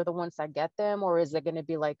reserves them, they're the ones that get them? Or is it going to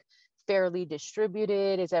be like fairly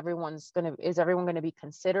distributed? Is everyone going to be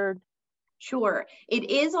considered? Sure. It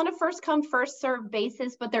is on a first come, first serve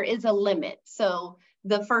basis, but there is a limit. So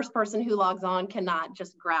the first person who logs on cannot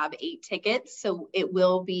just grab 8 tickets. So it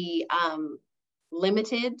will be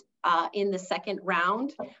limited in the second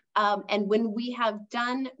round. And when we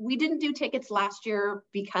didn't do tickets last year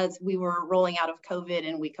because we were rolling out of COVID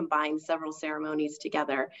and we combined several ceremonies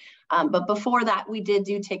together. But before that, we did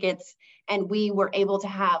do tickets and we were able to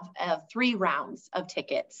have 3 rounds of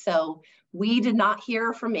tickets. So we did not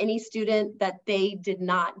hear from any student that they did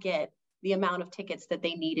not get the amount of tickets that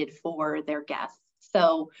they needed for their guests.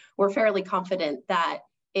 So we're fairly confident that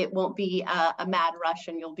it won't be a mad rush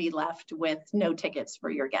and you'll be left with no tickets for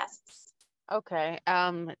your guests. Okay,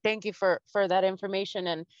 thank you for that information.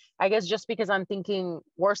 And I guess just because I'm thinking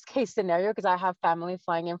worst case scenario, because I have family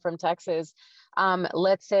flying in from Texas,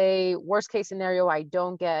 let's say worst case scenario, I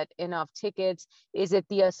don't get enough tickets. Is it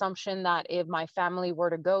the assumption that if my family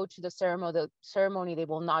were to go to the ceremony, they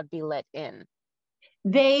will not be let in?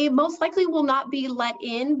 They most likely will not be let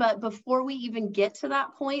in, but before we even get to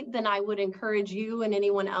that point, then I would encourage you and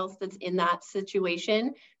anyone else that's in that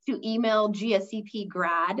situation to email GSEP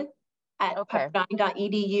GRAD at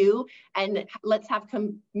pepperdine.edu and let's have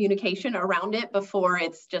communication around it before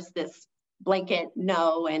it's just this blanket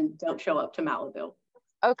no and don't show up to Malibu.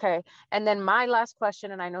 Okay, and then my last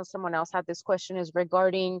question, and I know someone else had this question, is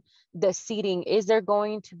regarding the seating. Is there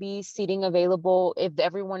going to be seating available if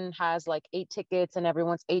everyone has like 8 tickets and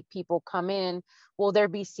everyone's 8 people come in? Will there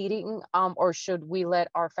be seating, or should we let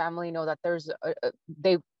our family know that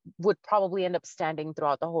they would probably end up standing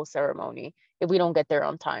throughout the whole ceremony if we don't get there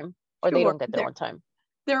on time, or they don't get there on time?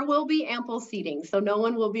 There will be ample seating, so no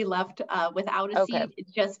one will be left without a seat. It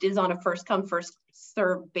just is on a first come, first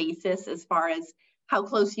serve basis as far as how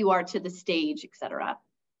close you are to the stage, etc.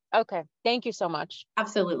 Okay, thank you so much.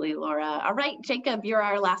 Absolutely, Laura. All right, Jacob, you're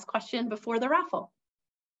our last question before the raffle.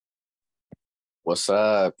 What's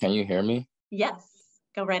up? Can you hear me? Yes,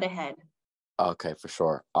 go right ahead. Okay, for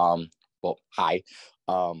sure. Well, hi.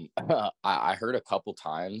 I heard a couple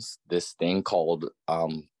times this thing called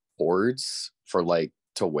boards for like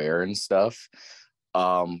to wear and stuff.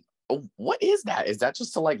 What is that? Is that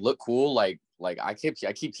just to like look cool? Like I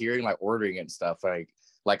keep hearing like ordering and stuff.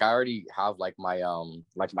 Like I already have like my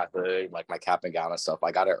hood, like my cap and gown and stuff.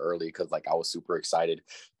 I got it early because like I was super excited.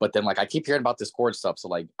 But then like I keep hearing about this cord stuff. So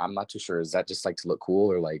like I'm not too sure. Is that just like to look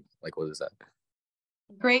cool or like what is that?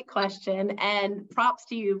 Great question, and props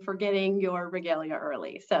to you for getting your regalia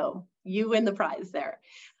early. So you win the prize there.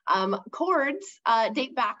 Cords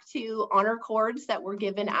date back to honor cords that were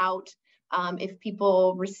given out if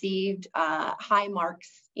people received high marks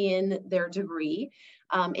in their degree.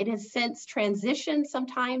 It has since transitioned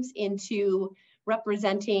sometimes into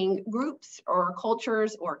representing groups or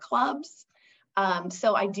cultures or clubs.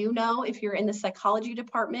 So I do know if you're in the psychology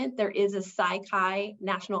department, there is a Psi-Chi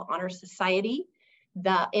National Honor Society.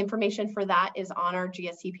 The information for that is on our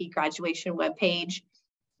GSEP graduation webpage.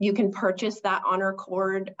 You can purchase that honor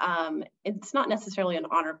cord. It's not necessarily an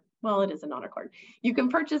honor, well, it is an honor cord. You can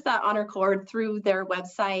purchase that honor cord through their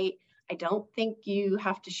website. I don't think you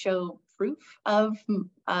have to show proof of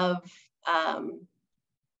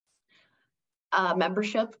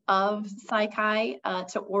membership of Psi-Chi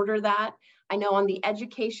to order that. I know on the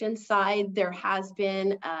education side, there has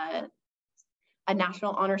been a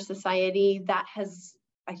National Honor Society that has,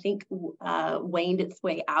 I think, waned its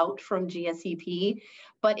way out from GSEP.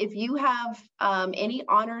 But if you have any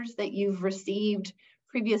honors that you've received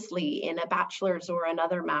previously in a bachelor's or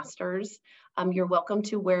another master's, you're welcome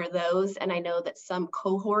to wear those. And I know that some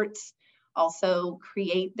cohorts also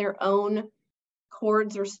create their own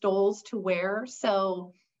cords or stoles to wear.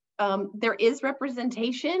 So there is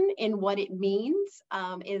representation in what it means.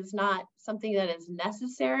 It is not something that is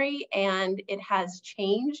necessary, and it has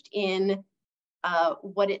changed in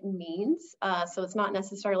what it means. So it's not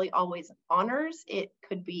necessarily always honors. It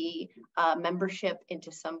could be membership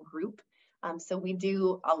into some group. So we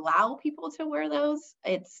do allow people to wear those.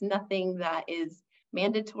 It's nothing that is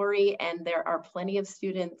mandatory, and there are plenty of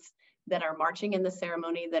students that are marching in the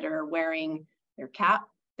ceremony that are wearing their cap,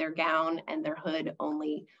 their gown, and their hood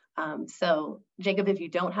only. So Jacob, if you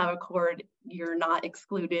don't have a cord, you're not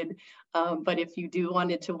excluded. But if you do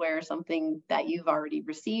wanted to wear something that you've already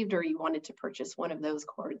received, or you wanted to purchase one of those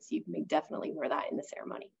cords, you may definitely wear that in the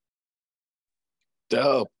ceremony.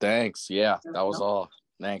 Dope, thanks. Yeah, that was all.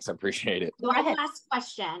 Thanks, I appreciate it. One last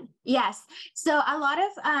question. Yes, so a lot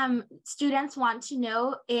of students want to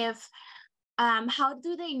know if how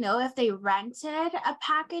do they know if they rented a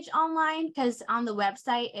package online? Because on the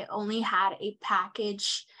website, it only had a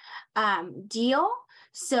package deal.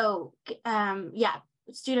 So yeah,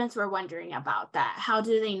 students were wondering about that. How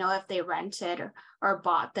do they know if they rented or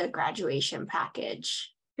bought the graduation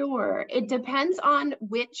package? Sure, it depends on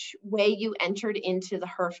which way you entered into the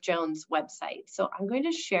Herff-Jones website. So I'm going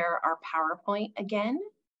to share our PowerPoint again.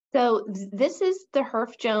 So this is the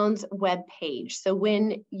Herff-Jones web page. So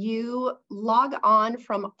when you log on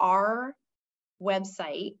from our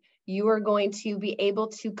website, you are going to be able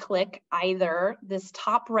to click either this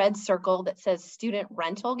top red circle that says student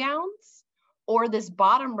rental gowns, or this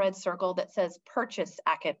bottom red circle that says purchase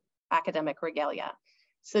academic regalia.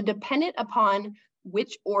 So dependent upon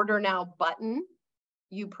which order now button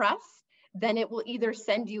you press, then it will either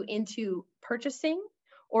send you into purchasing,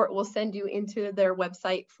 or it will send you into their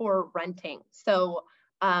website for renting. So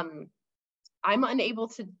I'm unable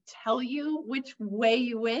to tell you which way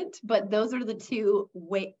you went, but those are the two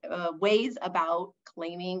ways about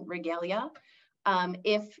claiming regalia.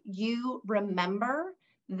 If you remember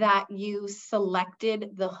that you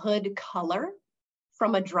selected the hood color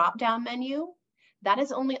from a drop-down menu, that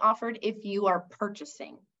is only offered if you are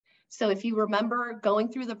purchasing. So if you remember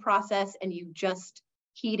going through the process and you just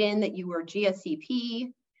keyed in that you were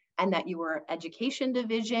GSEP, and that you were education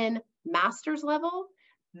division, master's level,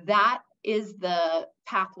 that is the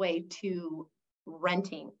pathway to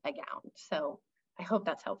renting a gown. So I hope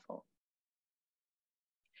that's helpful.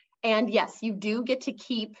 And yes, you do get to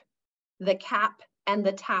keep the cap and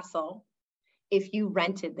the tassel if you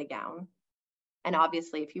rented the gown. And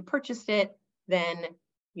obviously if you purchased it, then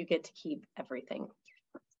you get to keep everything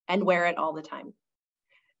and wear it all the time.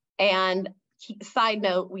 And side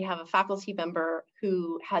note, we have a faculty member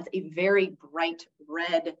who has a very bright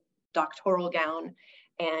red doctoral gown,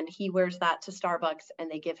 and he wears that to Starbucks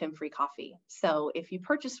and they give him free coffee. So if you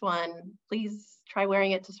purchase one, please try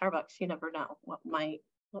wearing it to Starbucks. You never know what might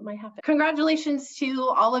happen. Congratulations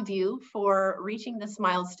to all of you for reaching this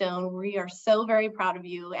milestone. We are so very proud of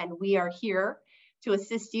you, and we are here to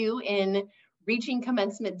assist you in reaching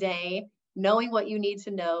commencement day, knowing what you need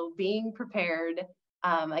to know, being prepared.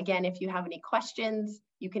 Again, if you have any questions,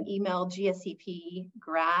 you can email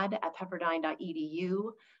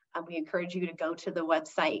gsepgrad@pepperdine.edu. We encourage you to go to the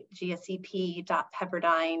website,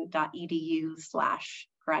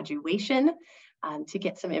 gsep.pepperdine.edu/graduation to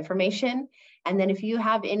get some information. And then if you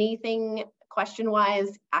have anything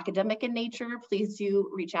question-wise, academic in nature, please do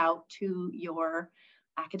reach out to your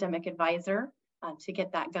academic advisor to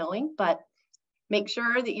get that going. But Make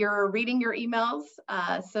sure that you're reading your emails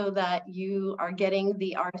so that you are getting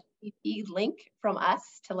the RSVP link from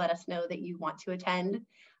us to let us know that you want to attend.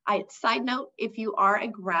 Side note, if you are a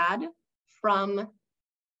grad from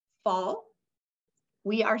fall,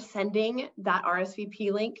 we are sending that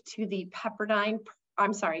RSVP link to the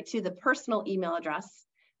to the personal email address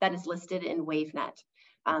that is listed in WaveNet.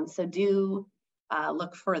 So do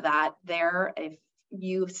look for that there. If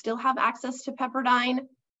you still have access to Pepperdine,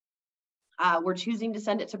 we're choosing to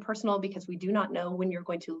send it to personal because we do not know when you're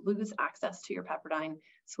going to lose access to your Pepperdine.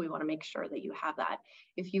 So we want to make sure that you have that.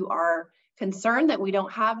 If you are concerned that we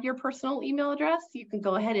don't have your personal email address, you can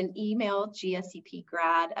go ahead and email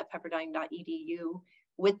gsepgrad@pepperdine.edu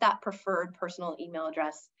with that preferred personal email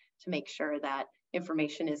address to make sure that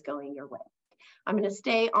information is going your way. I'm going to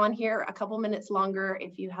stay on here a couple minutes longer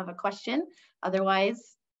if you have a question.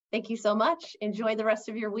 Otherwise, thank you so much. Enjoy the rest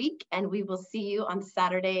of your week, and we will see you on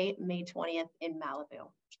Saturday, May 20th in Malibu.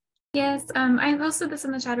 Yes, I posted this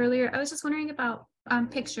in the chat earlier. I was just wondering about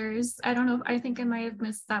pictures. I don't know, I think I might have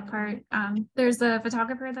missed that part. There's a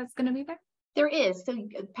photographer that's going to be there? There is. So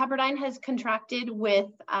Pepperdine has contracted with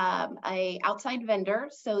a outside vendor.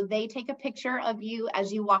 So they take a picture of you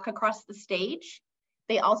as you walk across the stage.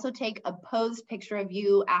 They also take a posed picture of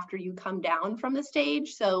you after you come down from the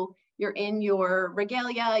stage. So you're in your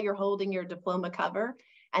regalia, you're holding your diploma cover,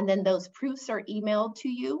 and then those proofs are emailed to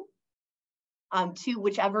you to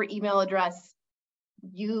whichever email address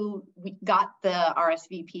we got the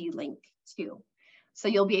RSVP link to. So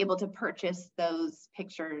you'll be able to purchase those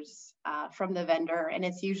pictures from the vendor, and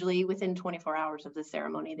it's usually within 24 hours of the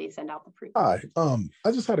ceremony they send out the proof. Hi,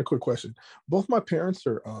 I just had a quick question. Both my parents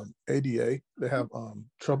are ADA. They have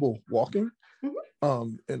trouble walking.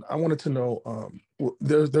 And I wanted to know,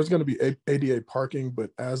 there's going to be ADA parking, but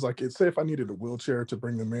as like, say if I needed a wheelchair to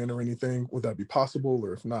bring them in or anything, would that be possible?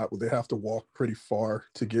 Or if not, would they have to walk pretty far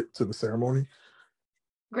to get to the ceremony?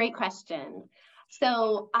 Great question.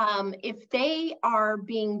 So if they are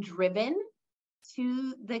being driven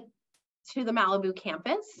to the Malibu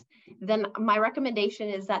campus, then my recommendation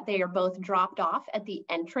is that they are both dropped off at the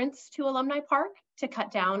entrance to Alumni Park to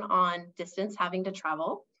cut down on distance having to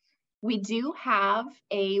travel. We do have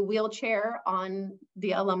a wheelchair on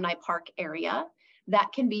the Alumni Park area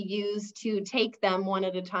that can be used to take them one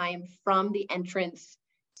at a time from the entrance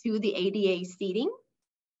to the ADA seating.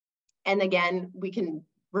 And again, we can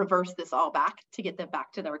reverse this all back to get them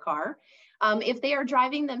back to their car. If they are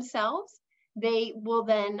driving themselves, they will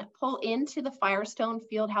then pull into the Firestone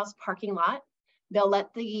Fieldhouse parking lot. They'll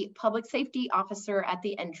let the public safety officer at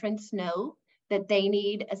the entrance know that they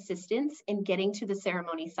need assistance in getting to the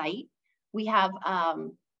ceremony site. We have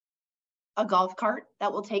a golf cart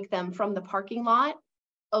that will take them from the parking lot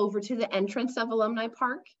over to the entrance of Alumni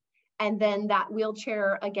Park. And then that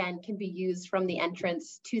wheelchair, again, can be used from the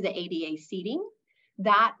entrance to the ADA seating.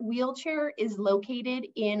 That wheelchair is located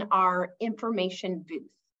in our information booth.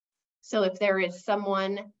 So if there is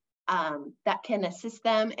someone that can assist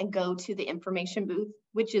them and go to the information booth,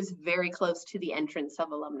 which is very close to the entrance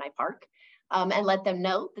of Alumni Park, and let them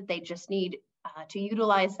know that they just need to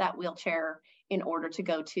utilize that wheelchair in order to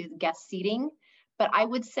go to the guest seating. But I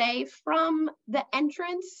would say from the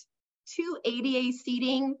entrance to ADA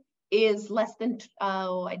seating is less than,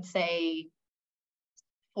 I'd say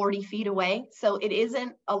 40 feet away. So it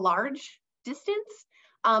isn't a large distance,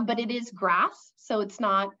 but it is grass. So it's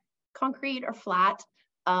not concrete or flat.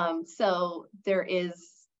 So there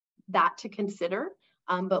is that to consider.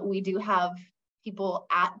 But we do have people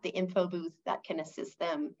at the info booth that can assist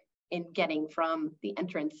them in getting from the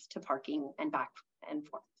entrance to parking and back and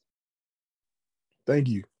forth. Thank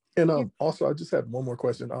you. And also, I just had one more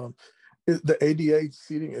question. Is the ADA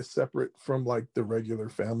seating is separate from like the regular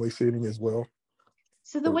family seating as well?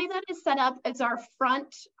 So the way that is set up is our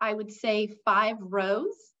front, I would say 5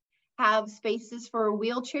 rows have spaces for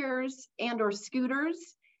wheelchairs and or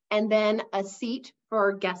scooters, and then a seat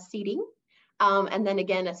for guest seating. And then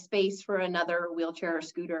again, a space for another wheelchair or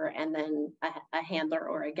scooter, and then a handler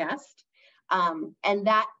or a guest. And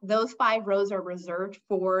those 5 rows are reserved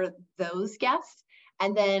for those guests.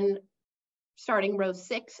 And then starting row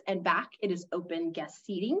 6 and back, it is open guest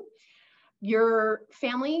seating. Your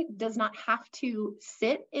family does not have to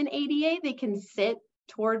sit in ADA. They can sit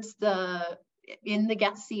towards in the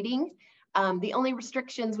guest seating. The only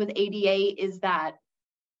restrictions with ADA is that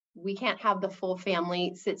we can't have the full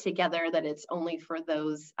family sit together, that it's only for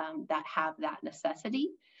those that have that necessity.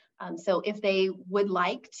 So if they would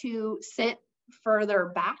like to sit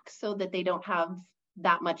further back so that they don't have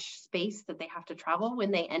that much space that they have to travel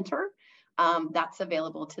when they enter, that's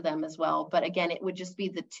available to them as well. But again, it would just be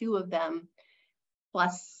the 2 of them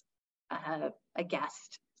plus a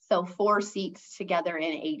guest. So 4 seats together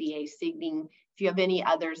in ADA seating. If you have any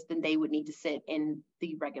others, then they would need to sit in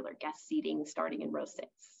the regular guest seating starting in row 6.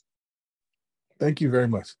 Thank you very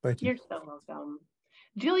much. Thank you. You're so welcome.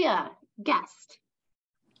 Julia, guest.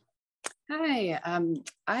 Hi,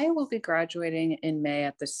 I will be graduating in May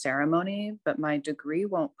at the ceremony, but my degree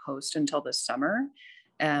won't post until the summer.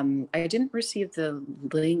 I didn't receive the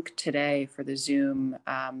link today for the Zoom,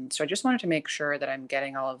 so I just wanted to make sure that I'm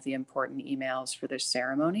getting all of the important emails for the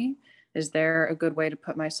ceremony. Is there a good way to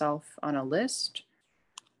put myself on a list?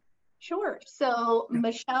 Sure. So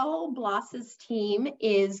Michelle Bloss's team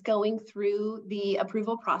is going through the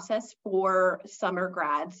approval process for summer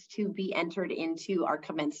grads to be entered into our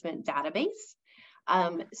commencement database.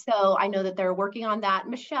 So I know that they're working on that.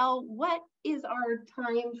 Michelle, what is our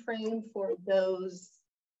time frame for those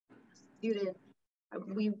students?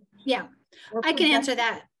 I can answer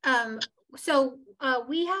that. So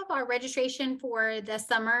we have our registration for the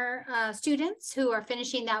summer students who are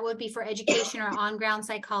finishing. That would be for education or on-ground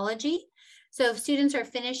psychology. So if students are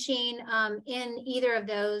finishing in either of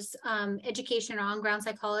those, education or on-ground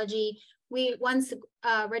psychology, once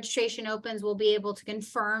registration opens, we'll be able to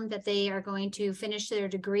confirm that they are going to finish their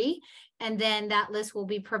degree. And then that list will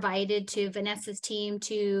be provided to Vanessa's team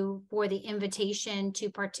for the invitation to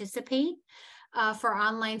participate. For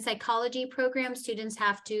online psychology programs, students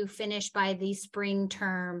have to finish by the spring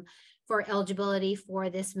term for eligibility for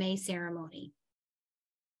this May ceremony.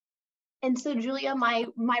 And so, Julia, my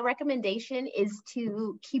recommendation is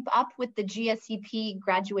to keep up with the GSEP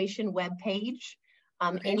graduation webpage.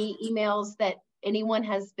 Any emails that anyone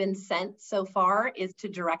has been sent so far is to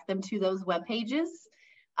direct them to those web pages.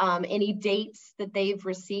 Any dates that they've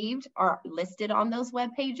received are listed on those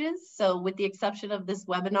web pages. So with the exception of this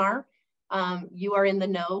webinar, you are in the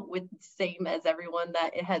know with same as everyone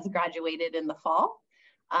that it has graduated in the fall.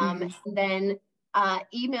 And then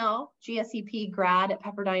email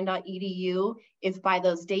gsepgrad@pepperdine.edu if by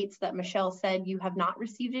those dates that Michelle said you have not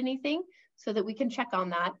received anything, so that we can check on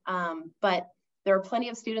that. But there are plenty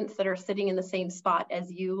of students that are sitting in the same spot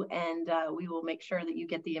as you, and we will make sure that you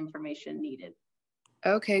get the information needed.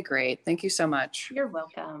 Okay, great. Thank you so much. You're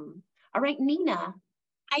welcome. All right, Nina.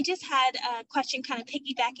 I just had a question kind of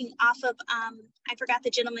piggybacking off of, I forgot the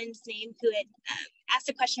gentleman's name who had asked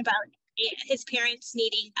a question about his parents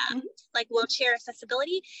needing like wheelchair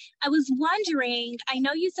accessibility. I was wondering, I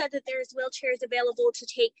know you said that there's wheelchairs available to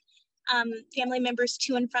take family members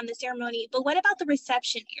to and from the ceremony, but what about the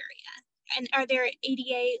reception area? And are there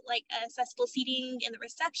ADA like accessible seating in the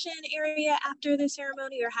reception area after the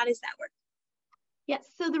ceremony, or how does that work? Yes,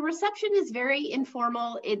 so the reception is very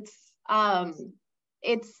informal.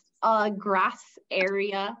 It's a grass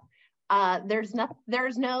area. There's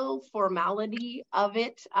no formality of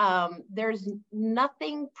it. There's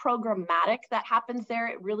nothing programmatic that happens there.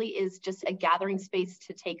 It really is just a gathering space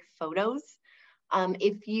to take photos.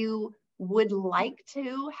 If you would like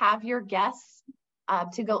to have your guests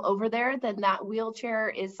to go over there, then that wheelchair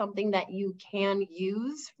is something that you can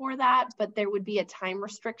use for that, but there would be a time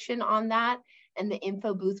restriction on that, and the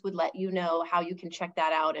info booth would let you know how you can check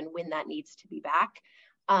that out and when that needs to be back.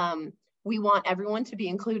 We want everyone to be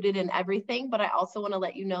included in everything, but I also want to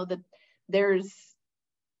let you know that there's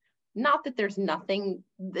nothing,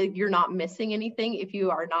 that you're not missing anything if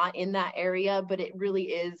you are not in that area, but it really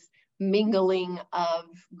is mingling of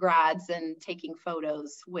grads and taking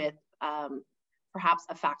photos with perhaps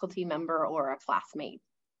a faculty member or a classmate.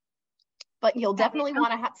 But you'll definitely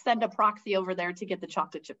want to send a proxy over there to get the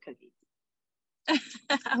chocolate chip cookies.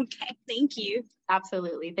 Okay, thank you.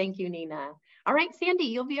 Absolutely. Thank you, Nina. All right, Sandy,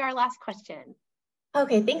 you'll be our last question.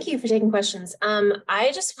 Okay, thank you for taking questions.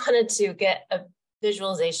 I just wanted to get a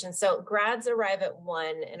visualization. So grads arrive at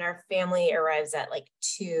 1 and our family arrives at like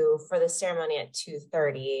 2 for the ceremony at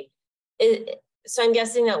 2:30. So I'm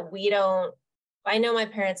guessing that I know my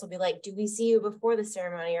parents will be like, do we see you before the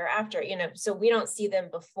ceremony or after? So we don't see them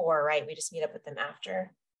before, right? We just meet up with them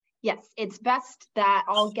after. Yes, it's best that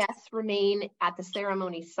all guests remain at the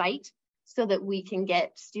ceremony site so that we can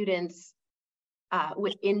get students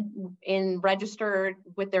registered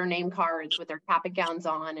with their name cards, with their cap and gowns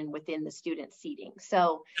on, and within the student seating.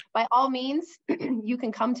 So by all means, you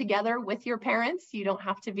can come together with your parents. You don't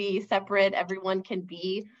have to be separate. Everyone can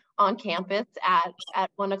be on campus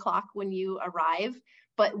at 1 o'clock when you arrive,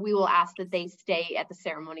 but we will ask that they stay at the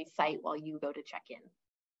ceremony site while you go to check in.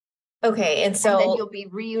 Okay, and so then you'll be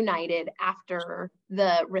reunited after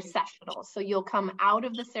the recessional. So you'll come out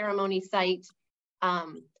of the ceremony site.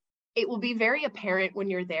 It will be very apparent when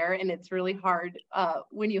you're there, and it's really hard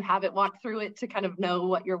when you haven't walked through it to kind of know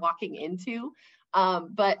what you're walking into.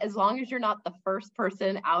 But as long as you're not the first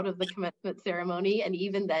person out of the commencement ceremony, and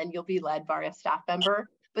even then you'll be led by a staff member,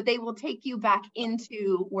 but they will take you back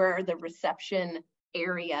into where the reception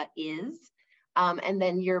area is. And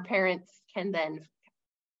then your parents can then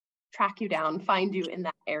track you down, find you in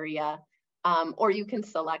that area, or you can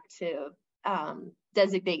select to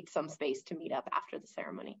designate some space to meet up after the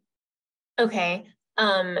ceremony. Okay.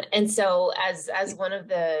 And so as one of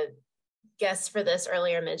the guests for this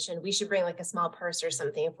earlier mentioned, we should bring like a small purse or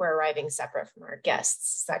something if we're arriving separate from our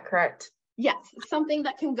guests. Is that correct? Yes, something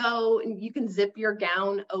that can go, and you can zip your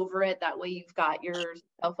gown over it. That way you've got your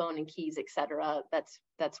cell phone and keys, etc.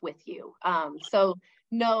 That's with you. So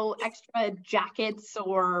no extra jackets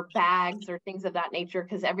or bags or things of that nature,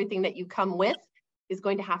 because everything that you come with is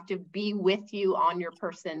going to have to be with you on your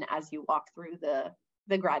person as you walk through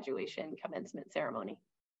the graduation commencement ceremony.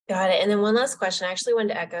 Got it. And then one last question. I actually wanted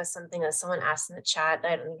to echo something that someone asked in the chat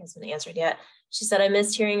that I don't think has been answered yet. She said, I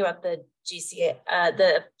missed hearing about the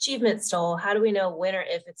the achievement stole. How do we know when or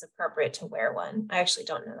if it's appropriate to wear one? I actually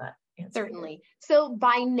don't know that answer. Certainly. So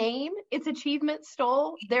by name, it's achievement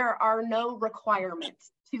stole. There are no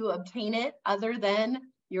requirements to obtain it other than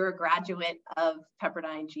you're a graduate of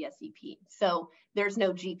Pepperdine GSEP. So there's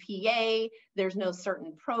no GPA, there's no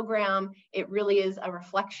certain program. It really is a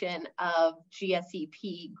reflection of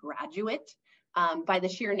GSEP graduate by the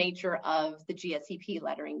sheer nature of the GSEP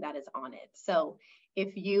lettering that is on it. So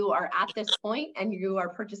if you are at this point and you are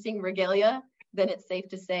purchasing regalia, then it's safe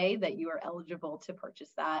to say that you are eligible to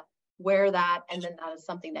purchase that, wear that, and then that is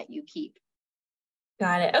something that you keep.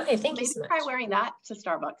 Got it. Okay, thank you so much. Try wearing that to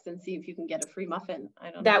Starbucks and see if you can get a free muffin. I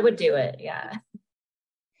don't know. That would do it, yeah.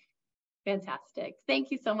 Fantastic.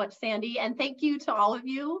 Thank you so much, Sandy. And thank you to all of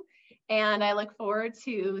you. And I look forward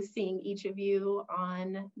to seeing each of you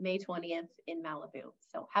on May 20th in Malibu.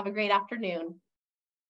 So have a great afternoon.